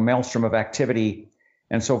that, maelstrom of activity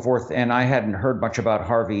and so forth. And I hadn't heard much about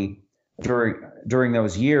Harvey during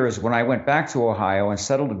those years. When I went back to Ohio and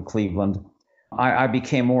settled in Cleveland, I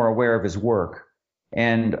became more aware of his work.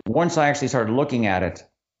 And once I actually started looking at it,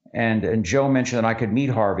 and Joe mentioned that I could meet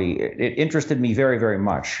Harvey, it interested me very, very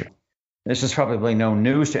much. This is probably no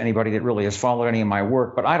news to anybody that really has followed any of my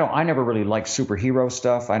work, but I never really liked superhero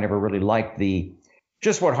stuff. I never really liked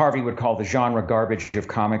just what Harvey would call the genre garbage of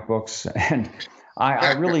comic books. And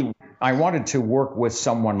I wanted to work with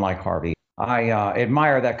someone like Harvey. I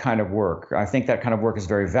admire that kind of work. I think that kind of work is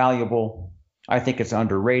very valuable. I think it's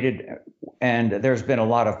underrated. And there's been a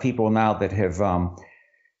lot of people now that have,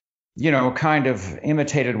 kind of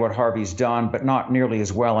imitated what Harvey's done, but not nearly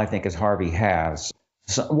as well, I think, as Harvey has.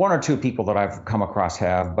 So one or two people that I've come across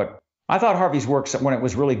have, but I thought Harvey's work, when it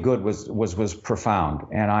was really good, was profound.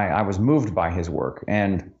 And I was moved by his work.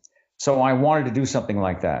 And so I wanted to do something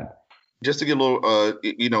like that. Just to get a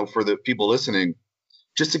little, for the people listening,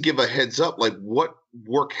 just to give a heads up, like what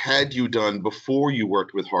work had you done before you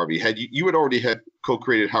worked with Harvey? You had already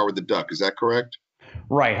co-created Howard the Duck, is that correct?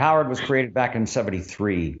 Right. Howard was created back in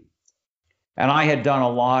 73. And I had done a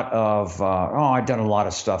lot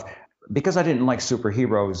of stuff. Because I didn't like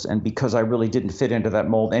superheroes and because I really didn't fit into that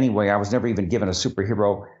mold anyway, I was never even given a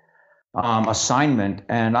superhero assignment.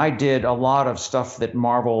 And I did a lot of stuff that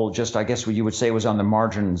Marvel just, I guess what you would say, was on the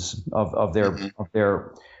margins of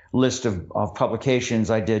their list of publications.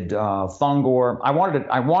 I did Thungor.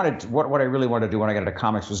 What I really wanted to do when I got into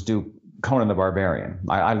comics was do Conan the Barbarian.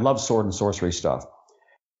 I love sword and sorcery stuff.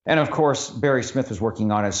 And of course, Barry Smith was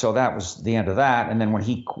working on it. So that was the end of that. And then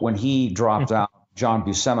when he dropped out, John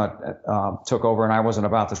Buscema took over, and I wasn't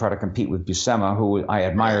about to try to compete with Buscema, who I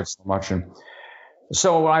admired so much. And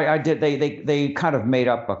so I did. They kind of made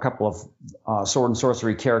up a couple of sword and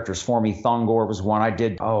sorcery characters for me. Thungor was one. I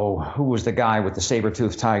did. who was the guy with the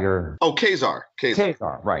saber-toothed tiger? Oh, Kazar.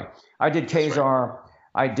 Kazar, right. I did Kazar. Right.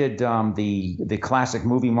 I did the classic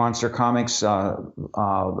movie monster comics,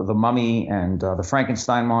 the Mummy and the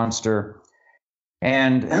Frankenstein monster.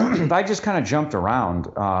 And I just kind of jumped around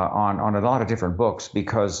on a lot of different books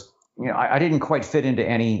because I didn't quite fit into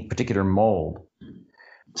any particular mold.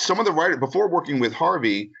 Some of the writers, before working with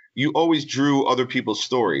Harvey, you always drew other people's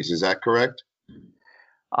stories. Is that correct?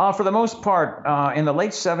 For the most part, in the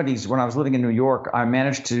late 70s, when I was living in New York, I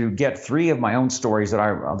managed to get 3 of my own stories that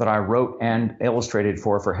I wrote and illustrated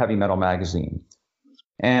for Heavy Metal magazine.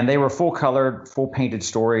 And they were full-colored, full-painted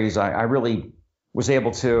stories. I really was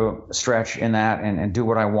able to stretch in that and do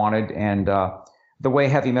what I wanted. And the way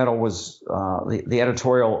Heavy Metal was, the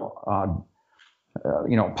editorial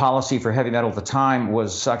policy for Heavy Metal at the time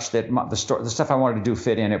was such that the stuff I wanted to do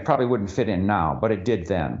fit in. It probably wouldn't fit in now, but it did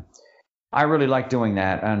then. I really liked doing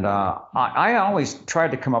that, and I always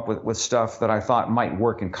tried to come up with stuff that I thought might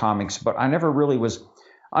work in comics, but I never really was.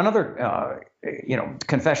 Another,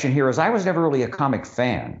 confession here is I was never really a comics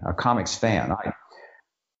fan.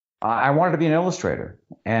 I wanted to be an illustrator,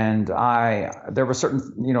 and there were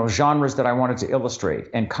certain genres that I wanted to illustrate,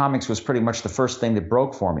 and comics was pretty much the first thing that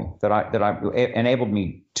broke for me that enabled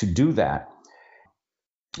me to do that.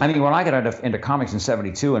 I mean, when I got into comics in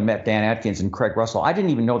 '72 and met Dan Atkins and Craig Russell, I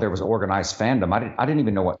didn't even know there was organized fandom. I didn't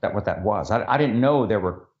even know what that was. I didn't know there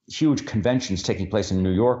were huge conventions taking place in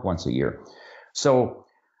New York once a year. So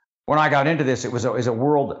when I got into this, it was a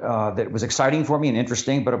world that was exciting for me and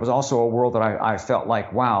interesting, but it was also a world that I felt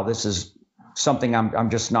like, wow, this is something I'm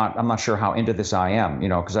not sure how into this I am,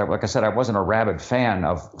 because like I said, I wasn't a rabid fan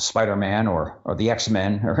of Spider-Man or the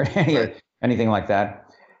X-Men or anything like that.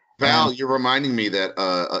 Val, you're reminding me that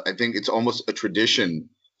I think it's almost a tradition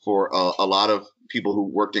for a lot of people who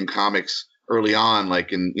worked in comics early on,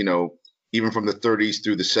 like in, even from the 30s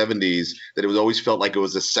through the 70s, that it was always felt like it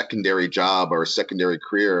was a secondary job or a secondary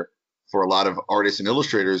career for a lot of artists and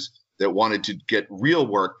illustrators that wanted to get real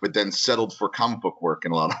work, but then settled for comic book work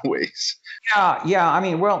in a lot of ways. Yeah. I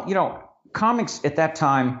mean, well, comics at that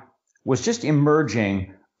time was just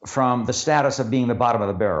emerging from the status of being the bottom of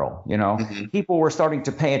the barrel. Mm-hmm. People were starting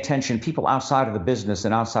to pay attention. People outside of the business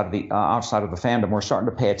and outside of the fandom were starting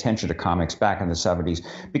to pay attention to comics back in the 70s,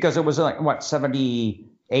 because it was like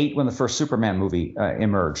 78 when the first Superman movie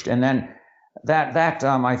emerged, and then that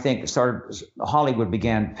I think Hollywood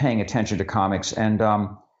began paying attention to comics, and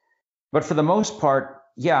but for the most part,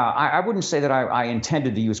 yeah, I wouldn't say that I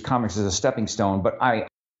intended to use comics as a stepping stone, but like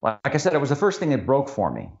I said, it was the first thing that broke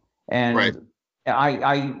for me, and. Right.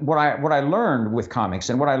 What I learned with comics,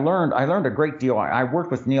 and I learned a great deal. I worked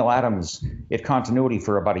with Neil Adams at Continuity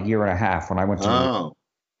for about 1.5 years when I went to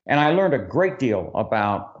and I learned a great deal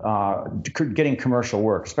about getting commercial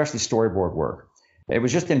work, especially storyboard work. It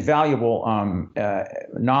was just invaluable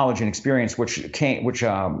knowledge and experience, which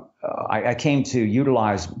I came to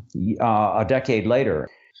utilize a decade later.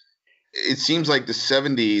 It seems like the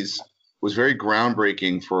 70s was very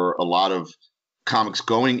groundbreaking for a lot of comics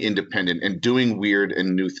going independent and doing weird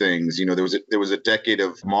and new things. There was a decade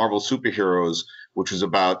of Marvel superheroes, which was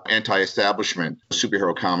about anti-establishment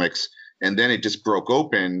superhero comics, and then it just broke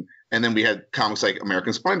open, and then we had comics like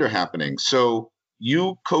American Splendor happening. So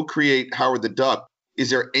you co-create Howard the Duck. Is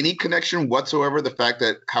there any connection whatsoever, the fact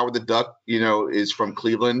that Howard the Duck is from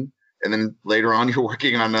Cleveland, and then later on you're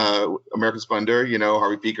working on American Splendor,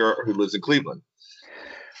 Harvey Pekar, who lives in Cleveland?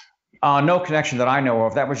 No connection that I know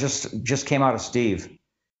of. That was just came out of Steve.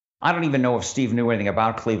 I don't even know if Steve knew anything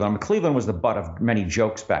about Cleveland. I mean, Cleveland was the butt of many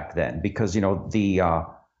jokes back then because the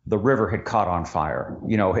river had caught on fire.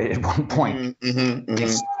 At one point. Mm-hmm,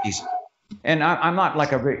 mm-hmm. And I'm not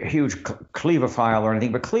like a huge Cleavophile or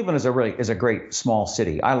anything, but Cleveland is a great small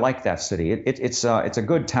city. I like that city. It's a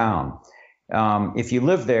good town. If you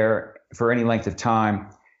live there for any length of time,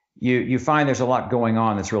 you find there's a lot going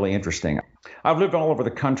on that's really interesting. I've lived all over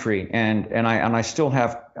the country, and I still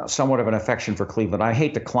have somewhat of an affection for Cleveland. I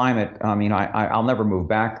hate the climate. I mean, I'll never move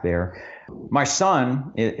back there. My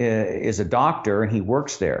son is a doctor, and he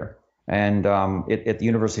works there, and at the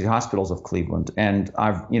University Hospitals of Cleveland. And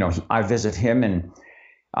I visit him, and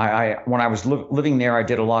when I was living there, I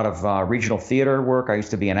did a lot of regional theater work. I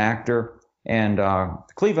used to be an actor, and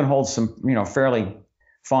Cleveland holds some fairly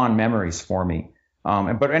fond memories for me.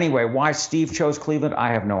 But anyway, why Steve chose Cleveland,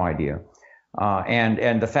 I have no idea.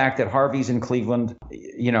 And the fact that Harvey's in Cleveland,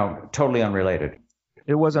 totally unrelated.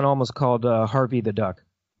 It wasn't almost called Harvey the Duck.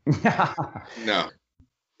 No.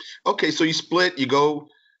 Okay, so you split, you go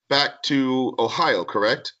back to Ohio,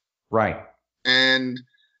 correct? Right. And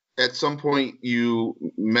at some point you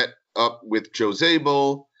met up with Joe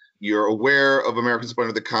Zabel. You're aware of American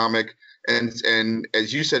Splendor, the comic. And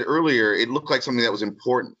as you said earlier, it looked like something that was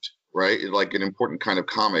important, right? Like an important kind of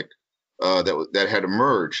comic that had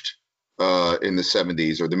emerged. in the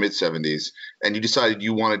 70s or the mid 70s, and you decided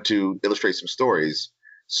you wanted to illustrate some stories.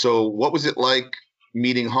 So what was it like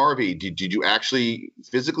meeting Harvey? Did you actually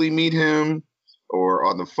physically meet him or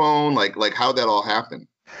on the phone? Like how that all happened?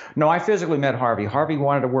 No, I physically met Harvey. Harvey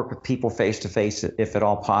wanted to work with people face to face, if at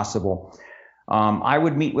all possible. I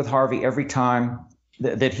would meet with Harvey every time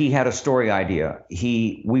that he had a story idea.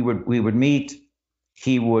 We would meet.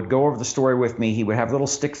 He would go over the story with me. He would have little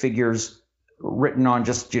stick figures written on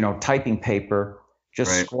just typing paper,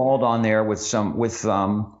 just Right. scrawled on there with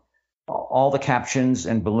all the captions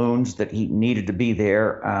and balloons that he needed to be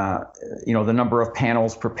there. The number of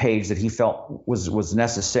panels per page that he felt was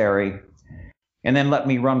necessary. And then let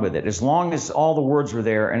me run with it. As long as all the words were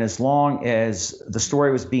there and as long as the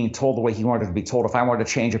story was being told the way he wanted it to be told, if I wanted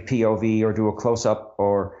to change a POV or do a close-up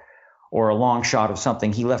or a long shot of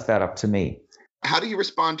something, he left that up to me. How do you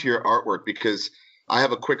respond to your artwork? Because I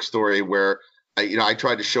have a quick story where I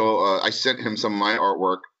tried to show, I sent him some of my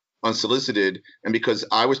artwork unsolicited, and because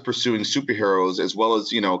I was pursuing superheroes as well as,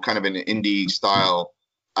 kind of an indie style,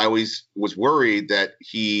 I always was worried that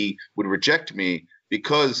he would reject me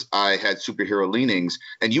because I had superhero leanings,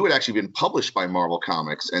 and you had actually been published by Marvel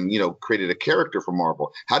Comics and, created a character for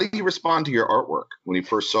Marvel. How did you respond to your artwork when you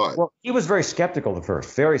first saw it? Well, he was very skeptical at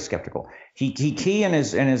first, very skeptical. He and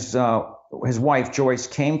his wife Joyce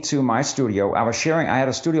came to my studio. I had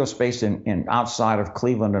a studio space in outside of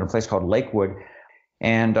Cleveland in a place called Lakewood,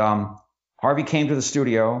 and Harvey came to the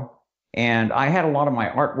studio, and I had a lot of my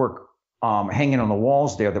artwork hanging on the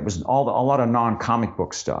walls there. That was a lot of non-comic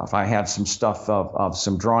book stuff. I had some stuff of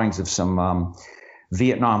some drawings of some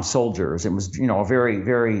Vietnam soldiers. It was a very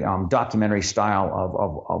very documentary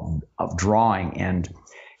style of drawing, and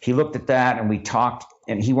he looked at that and we talked,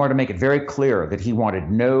 and he wanted to make it very clear that he wanted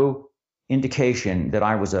no indication that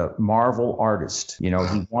I was a Marvel artist. He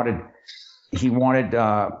wanted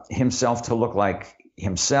himself to look like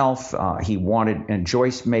himself. And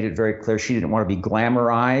Joyce made it very clear she didn't want to be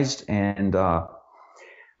glamorized. And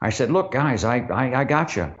I said, look, guys, I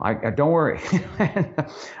got you. I don't worry.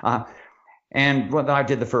 And I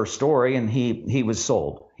did the first story, and he was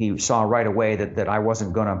sold. He saw right away that I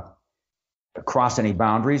wasn't going to cross any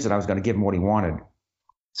boundaries, that I was going to give him what he wanted.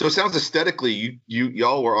 So it sounds aesthetically,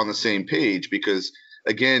 y'all were on the same page, because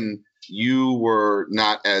again, you were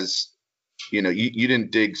not as, you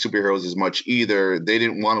didn't dig superheroes as much either. They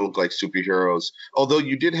didn't want to look like superheroes, although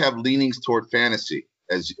you did have leanings toward fantasy,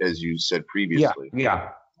 as you said previously.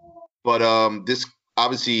 Yeah. But this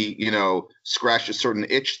obviously, scratched a certain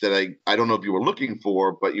itch that I don't know if you were looking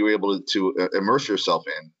for, but you were able to immerse yourself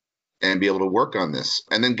in and be able to work on this,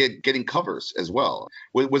 and then getting covers as well.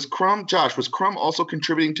 Was Crumb also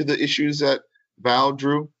contributing to the issues that Val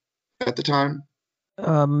drew at the time?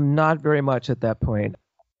 Not very much at that point.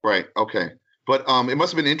 Right. Okay. But it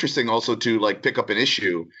must have been interesting also to pick up an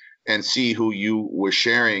issue and see who you were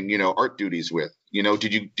sharing, art duties with.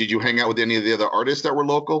 Did you hang out with any of the other artists that were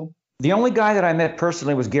local? The only guy that I met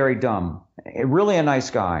personally was Gary Dumm. Really a nice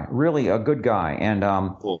guy, really a good guy, and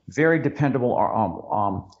Cool. Very dependable.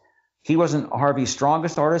 He wasn't Harvey's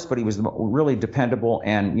strongest artist, but he was really dependable,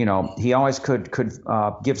 and he always could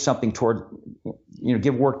give something toward,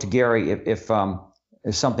 give work to Gary if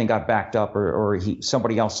something got backed up or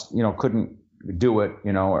somebody else couldn't do it,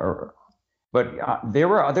 But there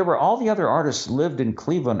were all the other artists lived in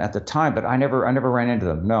Cleveland at the time, but I never ran into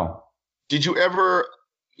them. No. Did you ever,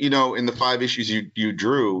 in the 5 issues you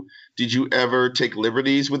drew, did you ever take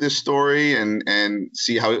liberties with this story and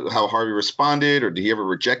see how Harvey responded, or did he ever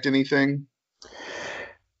reject anything?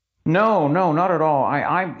 No, not at all.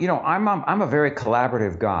 I'm a very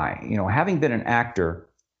collaborative guy. Having been an actor,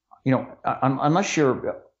 unless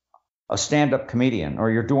you're a stand-up comedian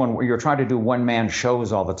or you're trying to do one-man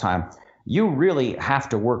shows all the time, you really have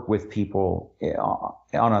to work with people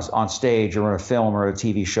on stage or in a film or a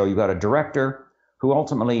TV show. You've got a director who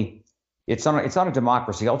ultimately, it's not a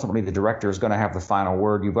democracy. Ultimately, the director is going to have the final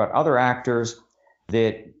word. You've got other actors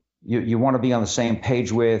that you want to be on the same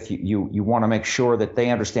page with. You want to make sure that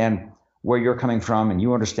they understand where you're coming from and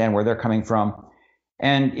you understand where they're coming from.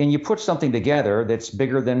 And you put something together that's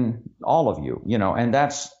bigger than all of you,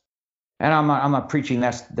 and I'm not preaching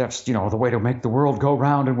that's the way to make the world go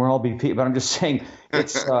round and we'll all be people, but I'm just saying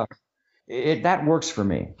it's that works for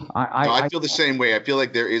me. I feel the same way. I feel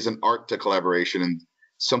like there is an art to collaboration, and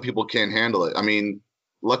some people can't handle it. I mean,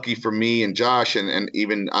 lucky for me and Josh, and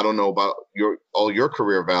even I don't know about your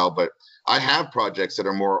career, Val, but I have projects that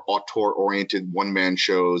are more auteur-oriented one-man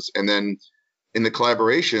shows, and then in the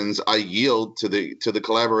collaborations, I yield to the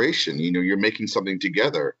collaboration. You're making something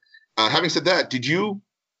together. Having said that, did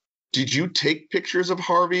you take pictures of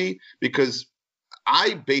Harvey? Because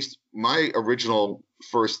I based my original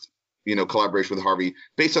first, collaboration with Harvey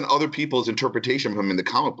based on other people's interpretation of him in the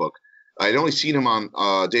comic book. I'd only seen him on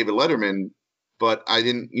David Letterman, but I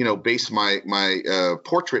didn't, base my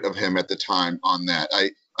portrait of him at the time on that.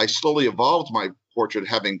 I slowly evolved my portrait,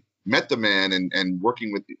 having met the man and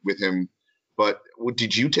working with him. But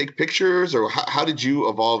did you take pictures, or how did you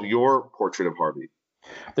evolve your portrait of Harvey?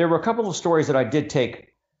 There were a couple of stories that I did take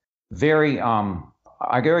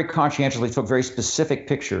I very conscientiously took very specific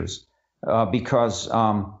pictures because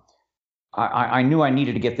I knew I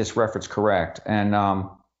needed to get this reference correct. And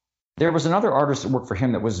there was another artist that worked for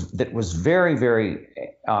him that was very, very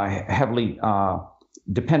heavily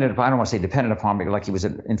dependent upon, I don't want to say dependent upon me like he was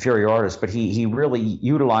an inferior artist, but he really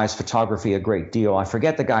utilized photography a great deal. I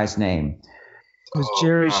forget the guy's name. It was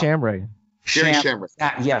Jerry Shamray. Jerry Shamray.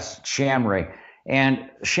 Yes, Shamray. And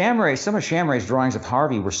Shamray, some of Shamray's drawings of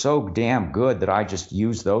Harvey were so damn good that I just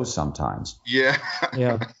used those sometimes. Yeah.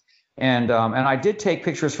 Yeah. And I did take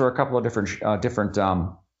pictures for a couple of different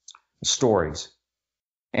stories.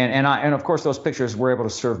 And of course those pictures were able to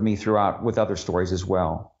serve me throughout with other stories as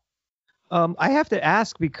well. I have to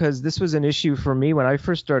ask, because this was an issue for me when I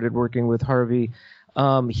first started working with Harvey.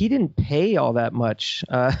 He didn't pay all that much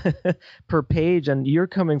per page, and you're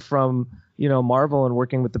coming from, Marvel and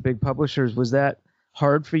working with the big publishers. Was that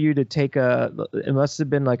hard for you to take it must have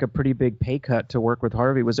been like a pretty big pay cut to work with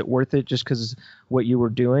Harvey. Was it worth it just because what you were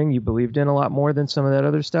doing, you believed in a lot more than some of that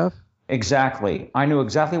other stuff? Exactly. I knew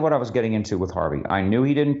exactly what I was getting into with Harvey. I knew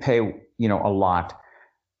he didn't pay, a lot,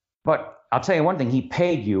 but I'll tell you one thing, he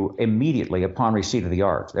paid you immediately upon receipt of the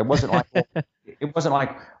art. It wasn't like,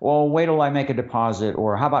 well, wait till I make a deposit,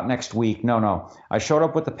 or how about next week? No. I showed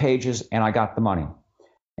up with the pages and I got the money.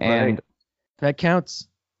 And right. That counts.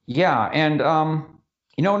 Yeah. And, no,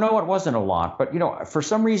 it wasn't a lot, but for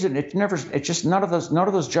some reason none of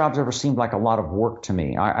those jobs ever seemed like a lot of work to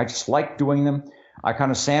me. I just liked doing them. I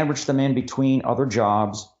kind of sandwiched them in between other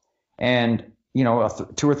jobs, and 2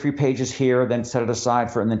 or 3 pages here, then set it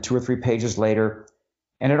aside and then 2 or 3 pages later.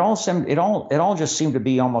 And it all just seemed to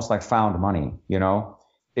be almost like found money.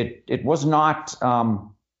 It was not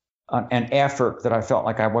an effort that I felt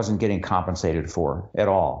like I wasn't getting compensated for at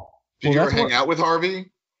all. Did you ever hang out with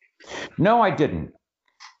Harvey? No, I didn't.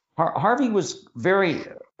 Harvey was very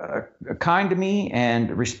kind to me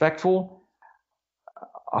and respectful.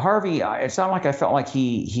 Harvey, it's not like I felt like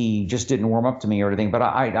he just didn't warm up to me or anything, but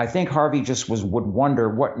I think Harvey just would wonder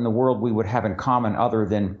what in the world we would have in common other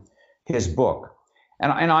than his book.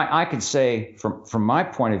 And I could say from my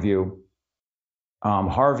point of view,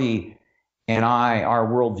 Harvey and our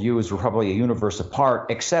worldviews were probably a universe apart,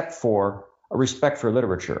 except for a respect for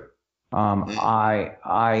literature.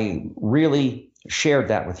 I really shared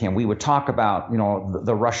that with him. We would talk about,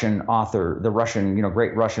 the Russian author, the Russian,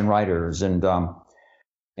 great Russian writers, and some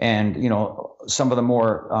of the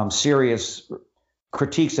more serious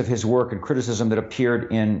critiques of his work and criticism that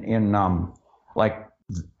appeared in like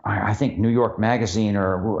I think New York Magazine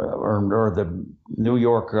or the New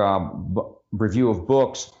York Review of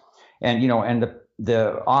Books, and and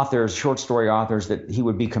the authors, short story authors that he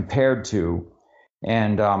would be compared to.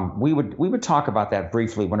 And we would talk about that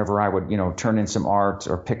briefly whenever I would, turn in some art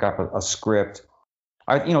or pick up a script.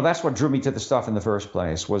 That's what drew me to the stuff in the first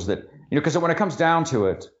place, was that, because when it comes down to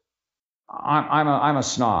it, I'm a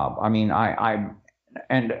snob. I mean,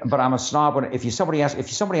 but I'm a snob when if somebody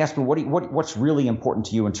asks me what's really important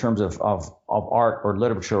to you in terms of art or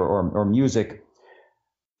literature or music,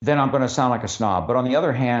 then I'm going to sound like a snob. But on the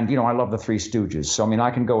other hand, I love the Three Stooges, so I mean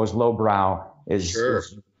I can go as lowbrow as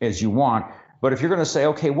you want. But if you're going to say,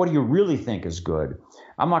 okay, what do you really think is good?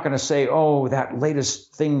 I'm not going to say, oh, that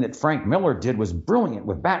latest thing that Frank Miller did was brilliant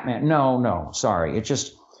with Batman. No, sorry. It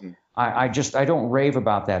just, I don't rave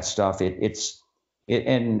about that stuff. It's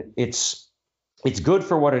good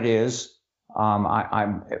for what it is.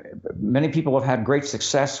 Many people have had great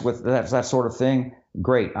success with that sort of thing.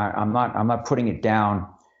 Great. I'm not putting it down.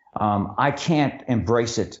 I can't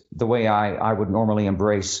embrace it the way I would normally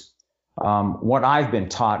embrace what I've been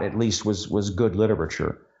taught, at least, was good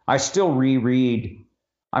literature. I still reread.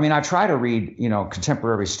 I mean, I try to read,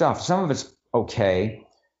 contemporary stuff. Some of it's okay,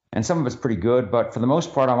 and some of it's pretty good. But for the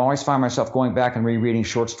most part, I always find myself going back and rereading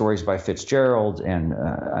short stories by Fitzgerald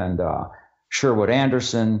and Sherwood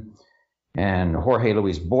Anderson and Jorge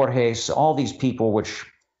Luis Borges. All these people, which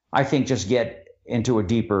I think just get into a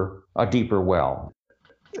deeper well.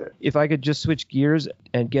 If I could just switch gears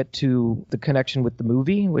and get to the connection with the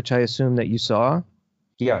movie, which I assume that you saw.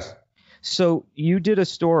 Yes. So you did a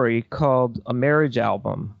story called A Marriage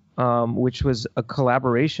Album, which was a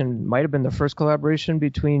collaboration, might have been the first collaboration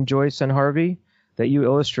between Joyce and Harvey. that you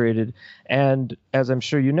illustrated. And as I'm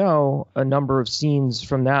sure you know, a number of scenes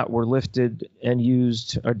from that were lifted and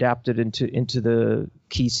used, adapted into the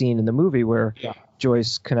key scene in the movie where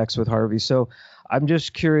Joyce connects with Harvey. So I'm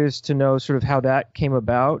just curious to know sort of how that came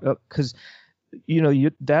about, because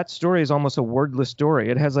that story is almost a wordless story.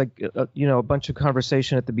 It has like a bunch of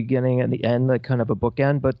conversation at the beginning and the end, like kind of a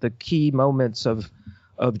bookend, but the key moments of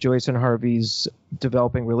Joyce and Harvey's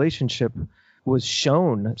developing relationship was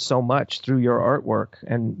shown so much through your artwork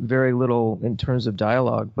and very little in terms of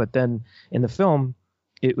dialogue. But then in the film,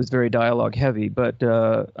 it was very dialogue heavy. But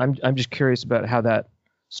I'm just curious about how that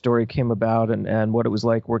story came about and what it was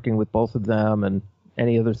like working with both of them, and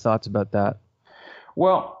any other thoughts about that.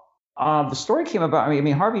 Well, the story came about. I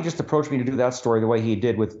mean, Harvey just approached me to do that story the way he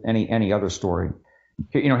did with any other story.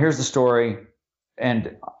 Here's the story.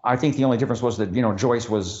 And I think the only difference was that, Joyce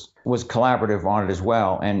was collaborative on it as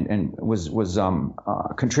well, and was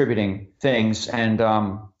contributing things. And,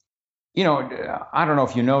 I don't know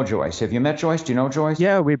if you know Joyce. Have you met Joyce? Do you know Joyce?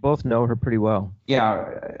 Yeah, we both know her pretty well.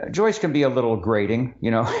 Yeah. Joyce can be a little grating,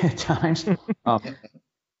 at times.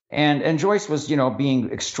 And Joyce was,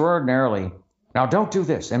 being extraordinarily, now don't do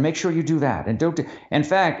this and make sure you do that. And don't do, in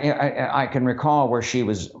fact, I can recall where she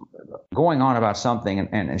was going on about something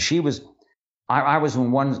and she was, I was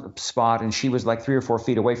in one spot and she was like 3 or 4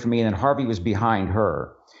 feet away from me, and then Harvey was behind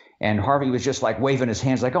her, and Harvey was just like waving his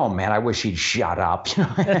hands like, oh man, I wish he'd shut up.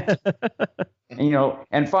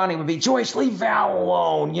 And finally it would be, Joyce, leave Val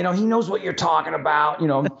alone. He knows what you're talking about,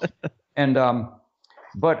 and,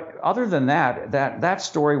 but other than that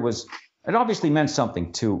story was, it obviously meant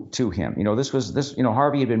something to him.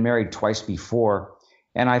 Harvey had been married twice before.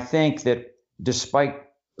 And I think that despite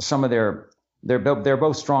some of they're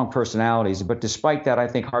both strong personalities, but despite that, I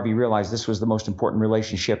think Harvey realized this was the most important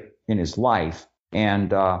relationship in his life,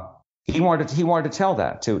 and he wanted to tell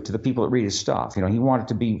that to the people that read his stuff. He wanted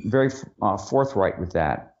to be very forthright with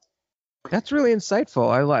that. That's really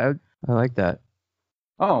insightful. I like that.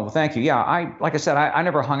 Oh, thank you. Yeah, like I said, I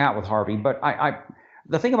never hung out with Harvey, but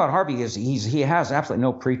the thing about Harvey is he has absolutely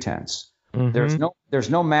no pretense. Mm-hmm. There's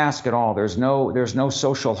no mask at all. There's no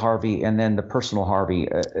social Harvey and then the personal Harvey,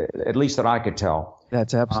 at least that I could tell.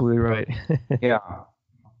 That's absolutely right. Yeah.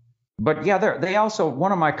 But yeah, they also,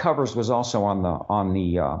 one of my covers was also in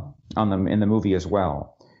the movie as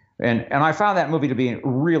well. And I found that movie to be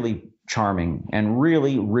really charming and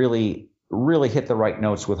really, really, really hit the right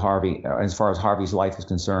notes with Harvey as far as Harvey's life is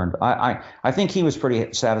concerned. I think he was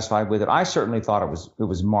pretty satisfied with it. I certainly thought it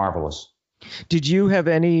was marvelous. Did you have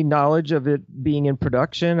any knowledge of it being in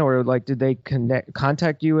production, or like did they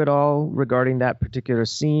contact you at all regarding that particular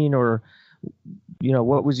scene, or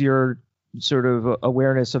what was your sort of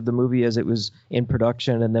awareness of the movie as it was in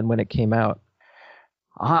production and then when it came out?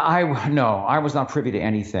 I was not privy to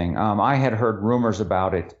anything. I had heard rumors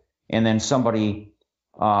about it, and then somebody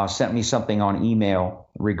sent me something on email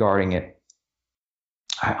regarding it.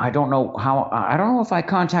 I don't know if I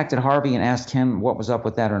contacted Harvey and asked him what was up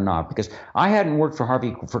with that or not, because I hadn't worked for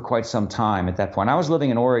Harvey for quite some time at that point. I was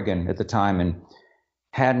living in Oregon at the time and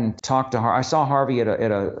hadn't talked to Harvey. I saw Harvey at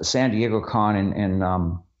a San Diego con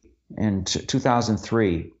in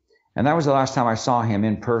 2003, and that was the last time I saw him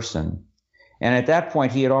in person. And at that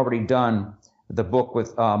point, he had already done the book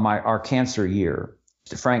with our cancer year,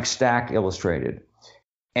 Frank Stack illustrated.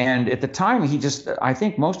 And at the time, I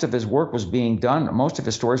think most of his work was being done. Most of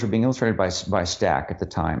his stories were being illustrated by Stack at the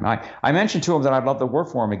time. I mentioned to him that I'd love to work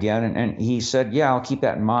for him again, and he said, "Yeah, I'll keep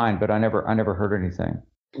that in mind." But I never heard anything.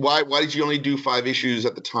 Why did you only do 5 issues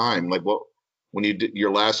at the time? Like, when you did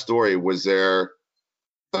your last story, was there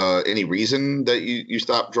any reason that you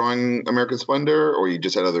stopped drawing American Splendor, or you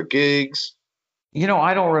just had other gigs?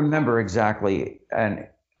 I don't remember exactly, and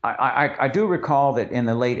I do recall that in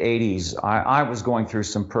the late 80s, I was going through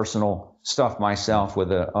some personal stuff myself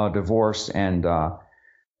with a divorce, and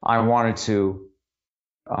I wanted to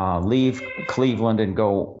leave Cleveland and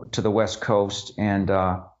go to the West Coast, and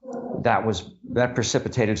that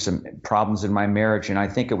precipitated some problems in my marriage, and I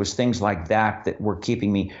think it was things like that were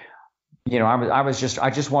keeping me. I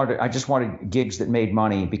just wanted gigs that made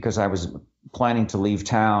money, because I was planning to leave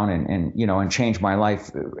town and change my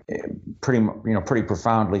life pretty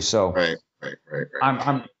profoundly. So right.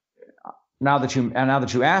 I'm now that you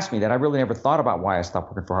asked me that, I really never thought about why I stopped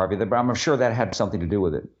working for Harvey, but I'm sure that had something to do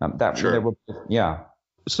with it. Sure. Yeah.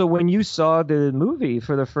 So when you saw the movie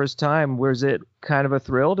for the first time, was it kind of a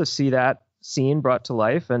thrill to see that scene brought to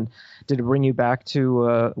life, and did it bring you back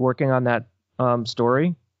to working on that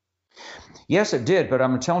story? Yes, it did. But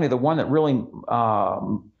I'm telling you, the one that really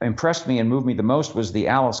impressed me and moved me the most was the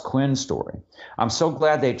Alice Quinn story. I'm so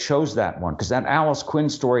glad they chose that one, because that Alice Quinn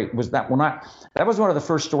story was that was one of the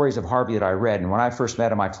first stories of Harvey that I read. And when I first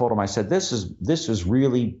met him, I told him, I said, this is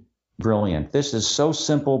really brilliant. This is so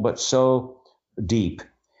simple but so deep.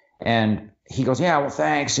 And he goes, yeah, well,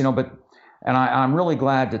 thanks, but I'm really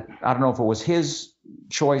glad that, I don't know if it was his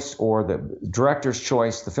choice or the director's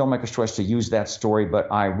choice, the filmmaker's choice to use that story,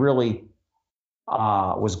 but I really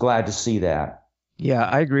was glad to see that. Yeah,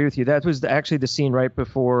 I agree with you. That was actually the scene right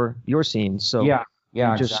before your scene. So yeah,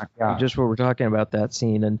 exactly. Just what we're talking about, that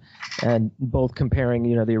scene, and both comparing,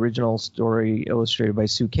 the original story illustrated by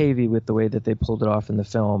Sue Cavey with the way that they pulled it off in the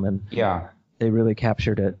film, and they really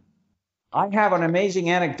captured it. I have an amazing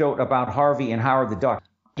anecdote about Harvey and Howard the Duck.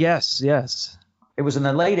 Yes. It was in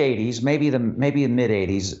the late 80s, maybe the mid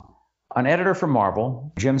 80s. An editor from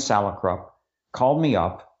Marvel, Jim Salicrup, called me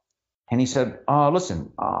up. And he said,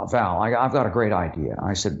 listen, Val, I've got a great idea.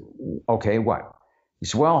 I said, okay, what? He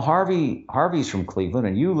said, well, Harvey's from Cleveland,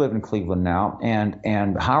 and you live in Cleveland now, and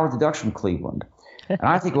Howard the Duck's from Cleveland. And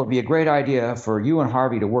I think it would be a great idea for you and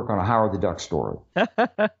Harvey to work on a Howard the Duck story.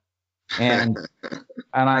 and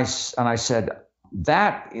I said,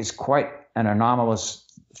 that is quite an anomalous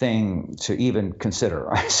thing to even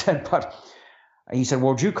consider. I said, but he said,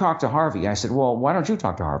 well, would you talk to Harvey? I said, well, why don't you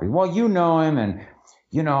talk to Harvey? Well, you know him, and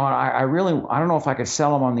I don't know if I could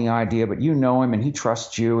sell him on the idea, but you know him and he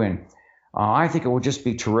trusts you. And I think it would just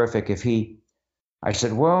be terrific if I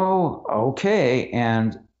said, well, okay.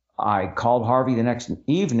 And I called Harvey the next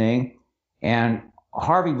evening, and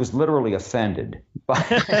Harvey was literally offended.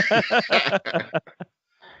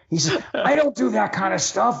 He said, I don't do that kind of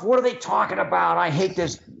stuff. What are they talking about? I hate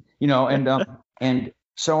this, and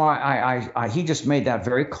so he just made that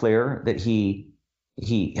very clear that he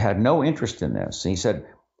had no interest in this. He said,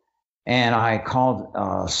 and I called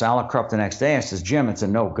Salicrup the next day. I says, Jim, it's a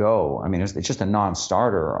no-go. I mean, it's just a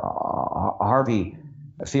non-starter. Harvey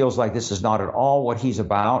feels like this is not at all what he's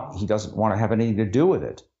about. He doesn't want to have anything to do with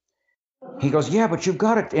it. He goes, yeah, but you've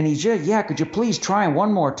got it. And he said, yeah, could you please try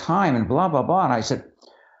one more time and blah, blah, blah. And I said,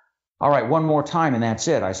 all right, one more time and that's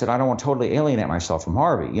it. I said, I don't want to totally alienate myself from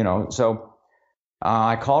Harvey, So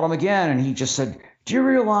I called him again, and he just said, do you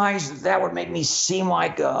realize that would make me seem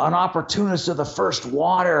like an opportunist of the first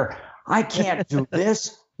water? I can't do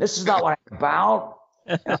this. This is not what I'm about.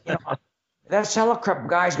 That Salicrup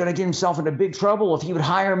guy's going to get himself into big trouble. If he would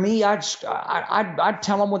hire me, I'd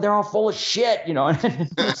tell him they're all full of shit,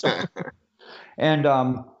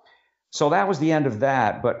 So that was the end of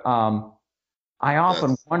that. But I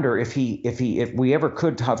often wonder if we ever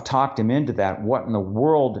could have talked him into that, what in the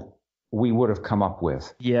world we would have come up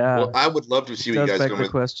with. Yeah. Well, I would love to see what you guys come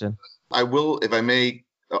with. Question. I will, if I may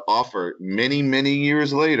offer, many, many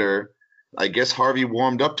years later, I guess Harvey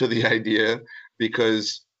warmed up to the idea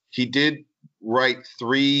because he did write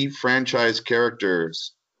 3 franchise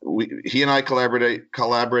characters. He and I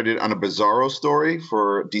collaborated on a Bizarro story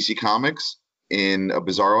for DC Comics in a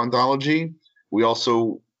Bizarro anthology. We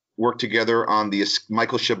also worked together on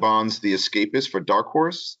Michael Chabon's The Escapist for Dark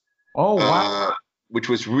Horse. Oh, wow. Which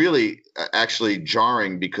was really actually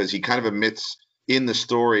jarring because he kind of admits in the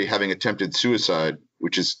story having attempted suicide,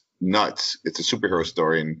 which is nuts. It's a superhero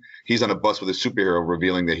story, and he's on a bus with a superhero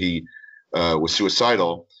revealing that he was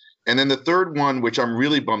suicidal. And then the third one, which I'm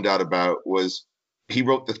really bummed out about, was he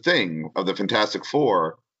wrote The Thing of the Fantastic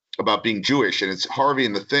Four about being Jewish, and it's Harvey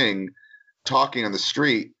and The Thing talking on the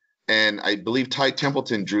street. And I believe Ty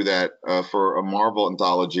Templeton drew that for a Marvel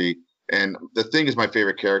anthology. And The Thing is my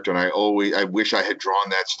favorite character, and I wish I had drawn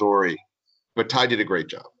that story. But Ty did a great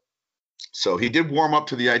job. So he did warm up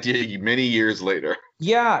to the idea many years later.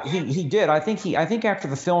 Yeah, he did. I think after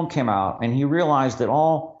the film came out, and he realized that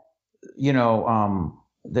all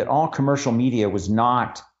commercial media was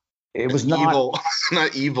not. It was evil.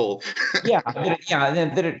 Not evil. That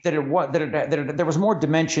there was more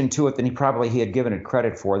dimension to it than he had given it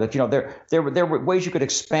credit for. That there were ways you could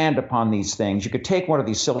expand upon these things. You could take one of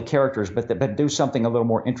these silly characters, but do something a little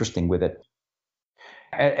more interesting with it.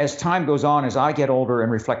 As time goes on, as I get older and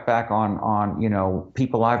reflect back on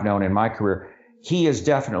people I've known in my career, he is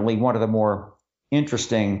definitely one of the more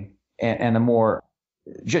interesting and the more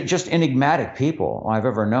just enigmatic people I've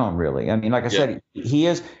ever known. Really, I mean, like I said, he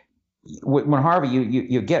is. When Harvey,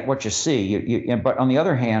 you get what you see. But on the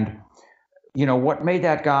other hand, what made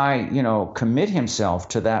that guy, commit himself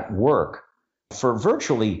to that work for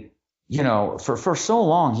virtually, for so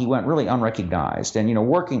long, he went really unrecognized. And,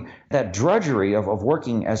 working that drudgery of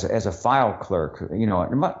working as a file clerk,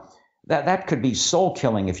 that could be soul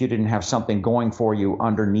killing if you didn't have something going for you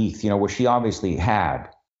underneath, which he obviously had.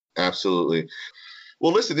 Absolutely.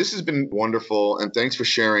 Well, listen, this has been wonderful, and thanks for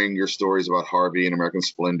sharing your stories about Harvey and American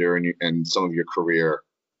Splendor and some of your career.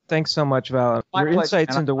 Thanks so much, Val. My Your pleasure.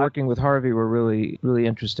 insights And into working with Harvey were really, really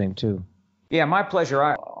interesting, too. Yeah, my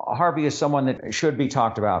pleasure. Harvey is someone that should be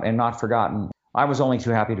talked about and not forgotten. I was only too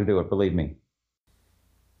happy to do it, believe me.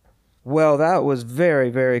 Well, that was very,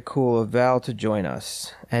 very cool of Val to join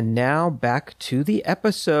us. And now back to the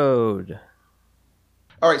episode.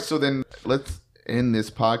 All right, so then let's end this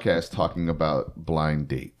podcast talking about blind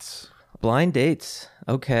dates. Blind dates.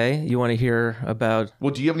 Okay. You want to hear about...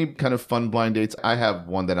 Well, do you have any kind of fun blind dates? I have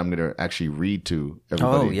one that I'm going to actually read to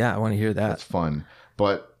everybody. Oh, yeah. I want to hear that. That's fun.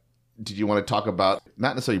 But did you want to talk about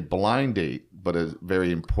not necessarily blind date, but a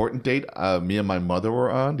very important date me and my mother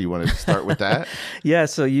were on? Do you want to start with that? Yeah,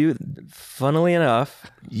 so funnily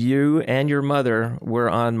enough, you and your mother were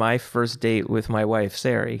on my first date with my wife,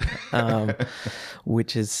 Sari,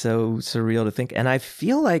 which is so surreal to think. And I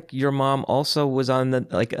feel like your mom also was on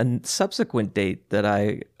a subsequent date that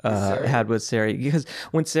I had with Sari. Because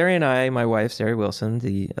when Sari and I, my wife, Sari Wilson,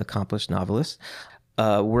 the accomplished novelist,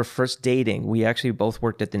 were first dating, we actually both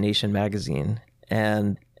worked at The Nation magazine.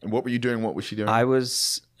 And what were you doing? What was she doing? I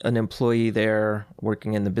was an employee there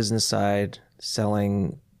working in the business side,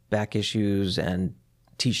 selling back issues and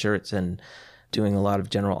T-shirts and doing a lot of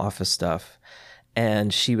general office stuff.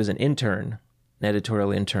 And she was an intern, an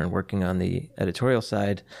editorial intern working on the editorial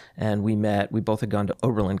side. And we met. We both had gone to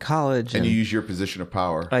Oberlin College. And you used your position of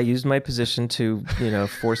power. I used my position to,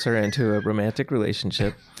 force her into a romantic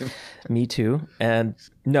relationship. Me too. And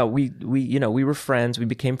no, we were friends. We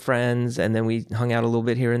became friends, and then we hung out a little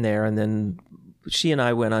bit here and there. And then she and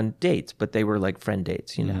I went on dates, but they were like friend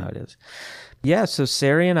dates. You know how it is. Yeah. So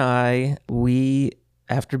Sari and I,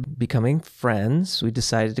 after becoming friends, we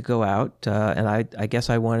decided to go out. And I guess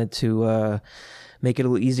I wanted to make it a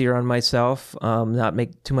little easier on myself, not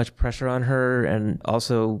make too much pressure on her, and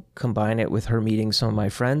also combine it with her meeting some of my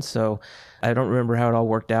friends. So I don't remember how it all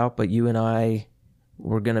worked out, but you and I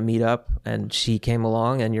were going to meet up, and she came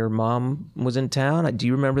along, and your mom was in town. Do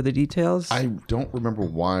you remember the details? I don't remember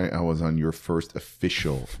why I was on your first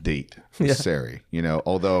official date with Sari,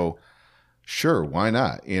 although sure, why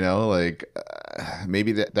not?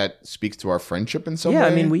 Maybe that speaks to our friendship in some way. Yeah,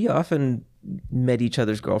 I mean, we often met each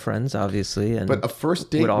other's girlfriends, obviously, and but a first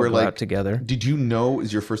date would all where go out together. Did you know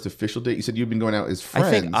is your first official date? You said you'd been going out as friends.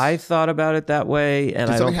 I think I thought about it that way, and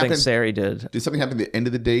I don't think Sari did. Did something happen at the end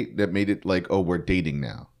of the date that made it like, oh, we're dating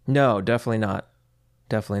now? No, definitely not.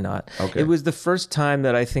 Definitely not. Okay. It was the first time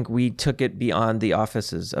that I think we took it beyond the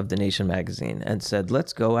offices of The Nation magazine and said,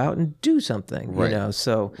 let's go out and do something, right.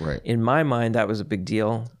 So in my mind, that was a big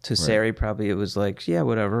deal. To Sari, probably it was like, yeah,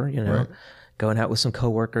 whatever, Right. Going out with some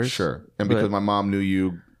coworkers. Sure. And because my mom knew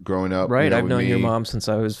you growing up. Right. I've known your mom since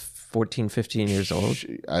I was 14, 15 years old.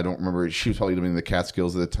 I don't remember. She was probably living in the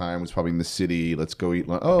Catskills at the time, was probably in the city. Let's go eat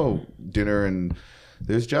lunch. Oh, dinner, and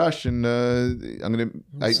there's Josh, and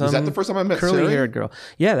was that the first time I met Sari? Curly-haired girl.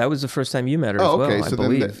 Yeah, that was the first time you met her as well, okay. I So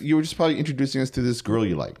believe. then you were just probably introducing us to this girl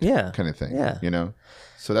you liked. Yeah. Kind of thing. Yeah.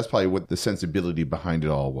 So that's probably what the sensibility behind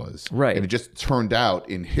it all was. Right. And it just turned out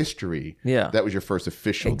in history that was your first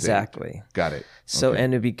official Exactly. date. Got it. So, Okay.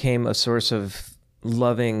 and it became a source of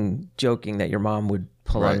loving joking that your mom would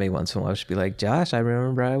pull on me once in a while. She'd be like, Josh, I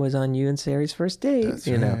remember I was on you and Sari's first date, That's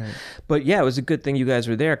right. But yeah, it was a good thing you guys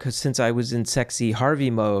were there, because since I was in sexy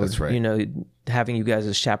Harvey mode, That's right. having you guys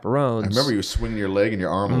as chaperones. I remember you were swinging your leg and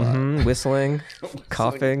your arm a lot. Whistling,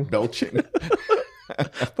 coughing. Belching.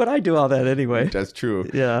 But I do all that anyway. That's true.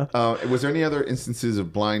 Yeah. Was there any other instances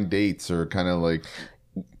of blind dates or kind of like...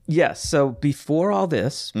 Yes. So before all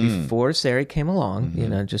this, before Sari came along,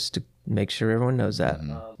 just to make sure everyone knows that,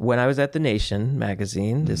 when I was at The Nation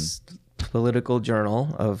magazine, this political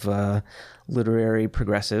journal of literary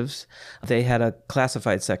progressives, they had a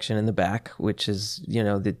classified section in the back, which is,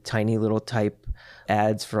 the tiny little type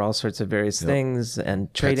ads for all sorts of various things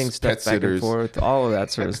and trading stuff pet back sitters. and forth, all of that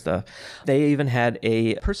sort of stuff. They even had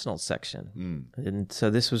a personal section. And so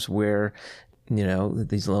this was where,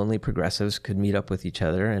 these lonely progressives could meet up with each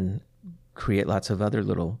other and create lots of other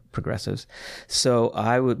little progressives. So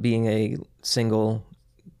I would, being a single,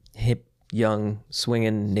 hip, young,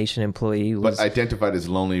 swinging Nation employee, was But identified as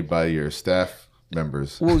lonely by your staff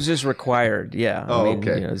members. well, it was just required. Yeah.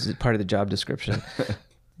 Okay. It's part of the job description.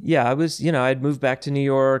 Yeah, I was, I'd moved back to New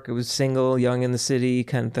York. I was single, young in the city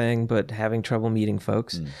kind of thing, but having trouble meeting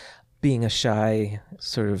folks. Being a shy,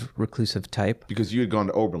 sort of reclusive type. Because you had gone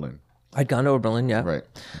to Oberlin. I'd gone to Oberlin, yeah. Right.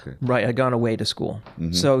 Okay. Right, I'd gone away to school.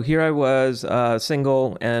 So here I was,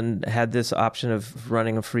 single, and had this option of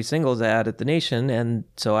running a free singles ad at The Nation, and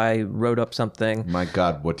so I wrote up something. My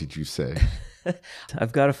God, what did you say?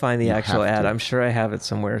 I've got to find the You actual have ad. to. I'm sure I have it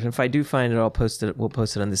somewhere. And if I do find it, I'll post it. We'll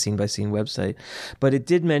post it on the Scene by Scene website. But it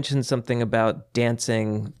did mention something about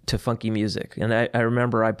dancing to funky music. And I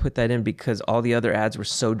remember I put that in because all the other ads were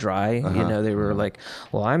so dry. You know, they were like,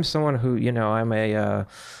 well, I'm someone who, you know, I'm a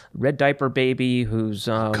red diaper baby who's,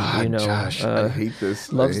 God, you know, Josh, I hate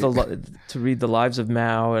this. loves to read the lives of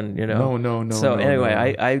Mao, and you know. No. So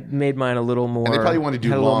anyway, no. I made mine a little more. And they probably wanted to do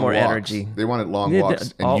had a little long more walks. energy. They wanted long Yeah,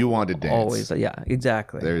 walks, and you wanted to dance. Always, yeah,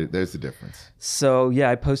 exactly. There's the difference. So yeah,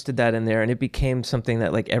 I posted that in there, and it became something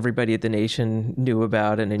that like everybody at the Nation knew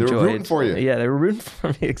about and enjoyed. They were rooting for you. Yeah, they were rooting for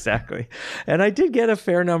me, exactly. And I did get a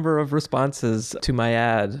fair number of responses to my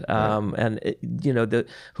ad, and you know,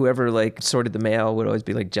 whoever like sorted the mail would always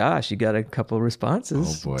be like, "Josh, you got a couple of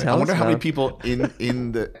responses." Oh boy! Tell I wonder us how many about-" people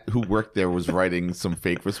in the who worked there was writing some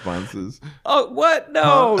fake responses, Oh, what?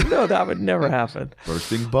 No, that would never happen.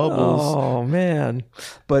 bursting bubbles. Oh man,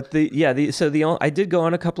 but I did go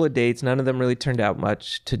on a couple of dates. None of them really turned out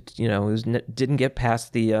much. Didn't get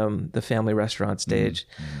past the family restaurant stage.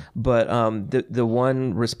 But the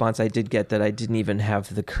one response I did get that I didn't even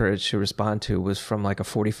have the courage to respond to was from like a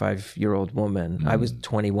 45-year-old woman. I was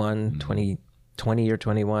 20 or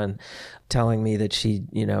 21, telling me that she,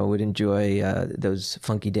 you know, would enjoy those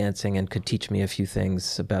funky dancing and could teach me a few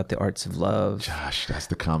things about the arts of love. Gosh, that's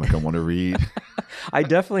the comic I want to read. I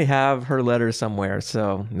definitely have her letter somewhere,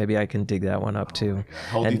 so maybe I can dig that one up too.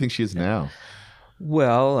 How old do you think she is now?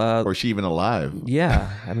 Well, Or is she even alive?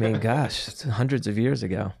 yeah, I mean, gosh, it's hundreds of years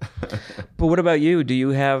ago. But what about you? Do you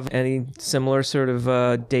have any similar sort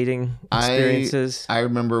of dating experiences? I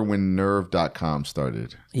remember when Nerve.com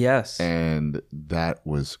started. Yes. And that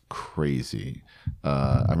was crazy.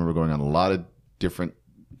 I remember going on a lot of different,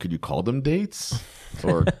 could you call them dates?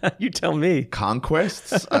 Or You tell me.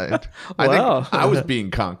 conquests? I Wow. think I was being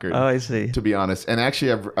conquered. Oh, I see. To be honest. And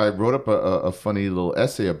actually, I wrote up a funny little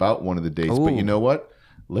essay about one of the dates. But you know what?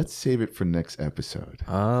 Let's save it for next episode.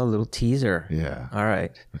 Oh, a little teaser. Yeah. All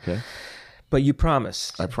right. Okay. But you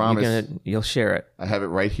promise. I promise. You'll share it. I have it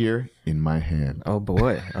right here in my hand. Oh,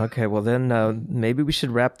 boy. Okay. Well, then maybe we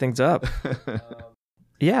should wrap things up.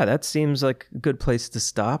 Yeah, that seems like a good place to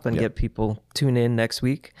stop and get people tune in next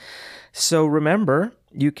week. So remember,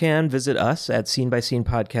 you can visit us at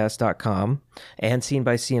scenebyscenepodcast.com and Scene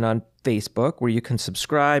by Scene on Facebook, where you can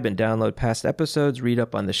subscribe and download past episodes, read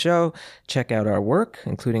up on the show, check out our work,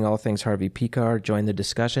 including all things Harvey Pekar, join the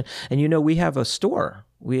discussion. And you know, we have a store.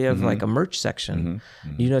 We have like a merch section.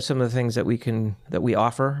 You know, some of the things that we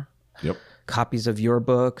offer. Yep. Copies of your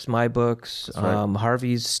books, my books,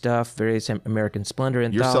 Harvey's stuff, various American Splendor You're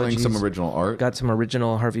anthologies. selling some original art. Got some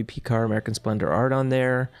original Harvey Pekar American Splendor art on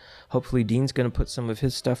there. Hopefully Dean's going to put some of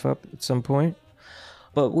his stuff up at some point.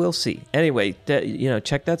 But we'll see. Anyway,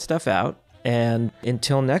 check that stuff out. And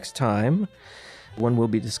until next time, when we'll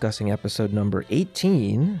be discussing episode number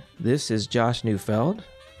 18, this is Josh Neufeld.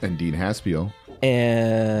 And Dean Haspiel.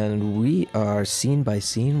 And we are Scene by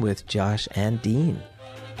Scene with Josh and Dean.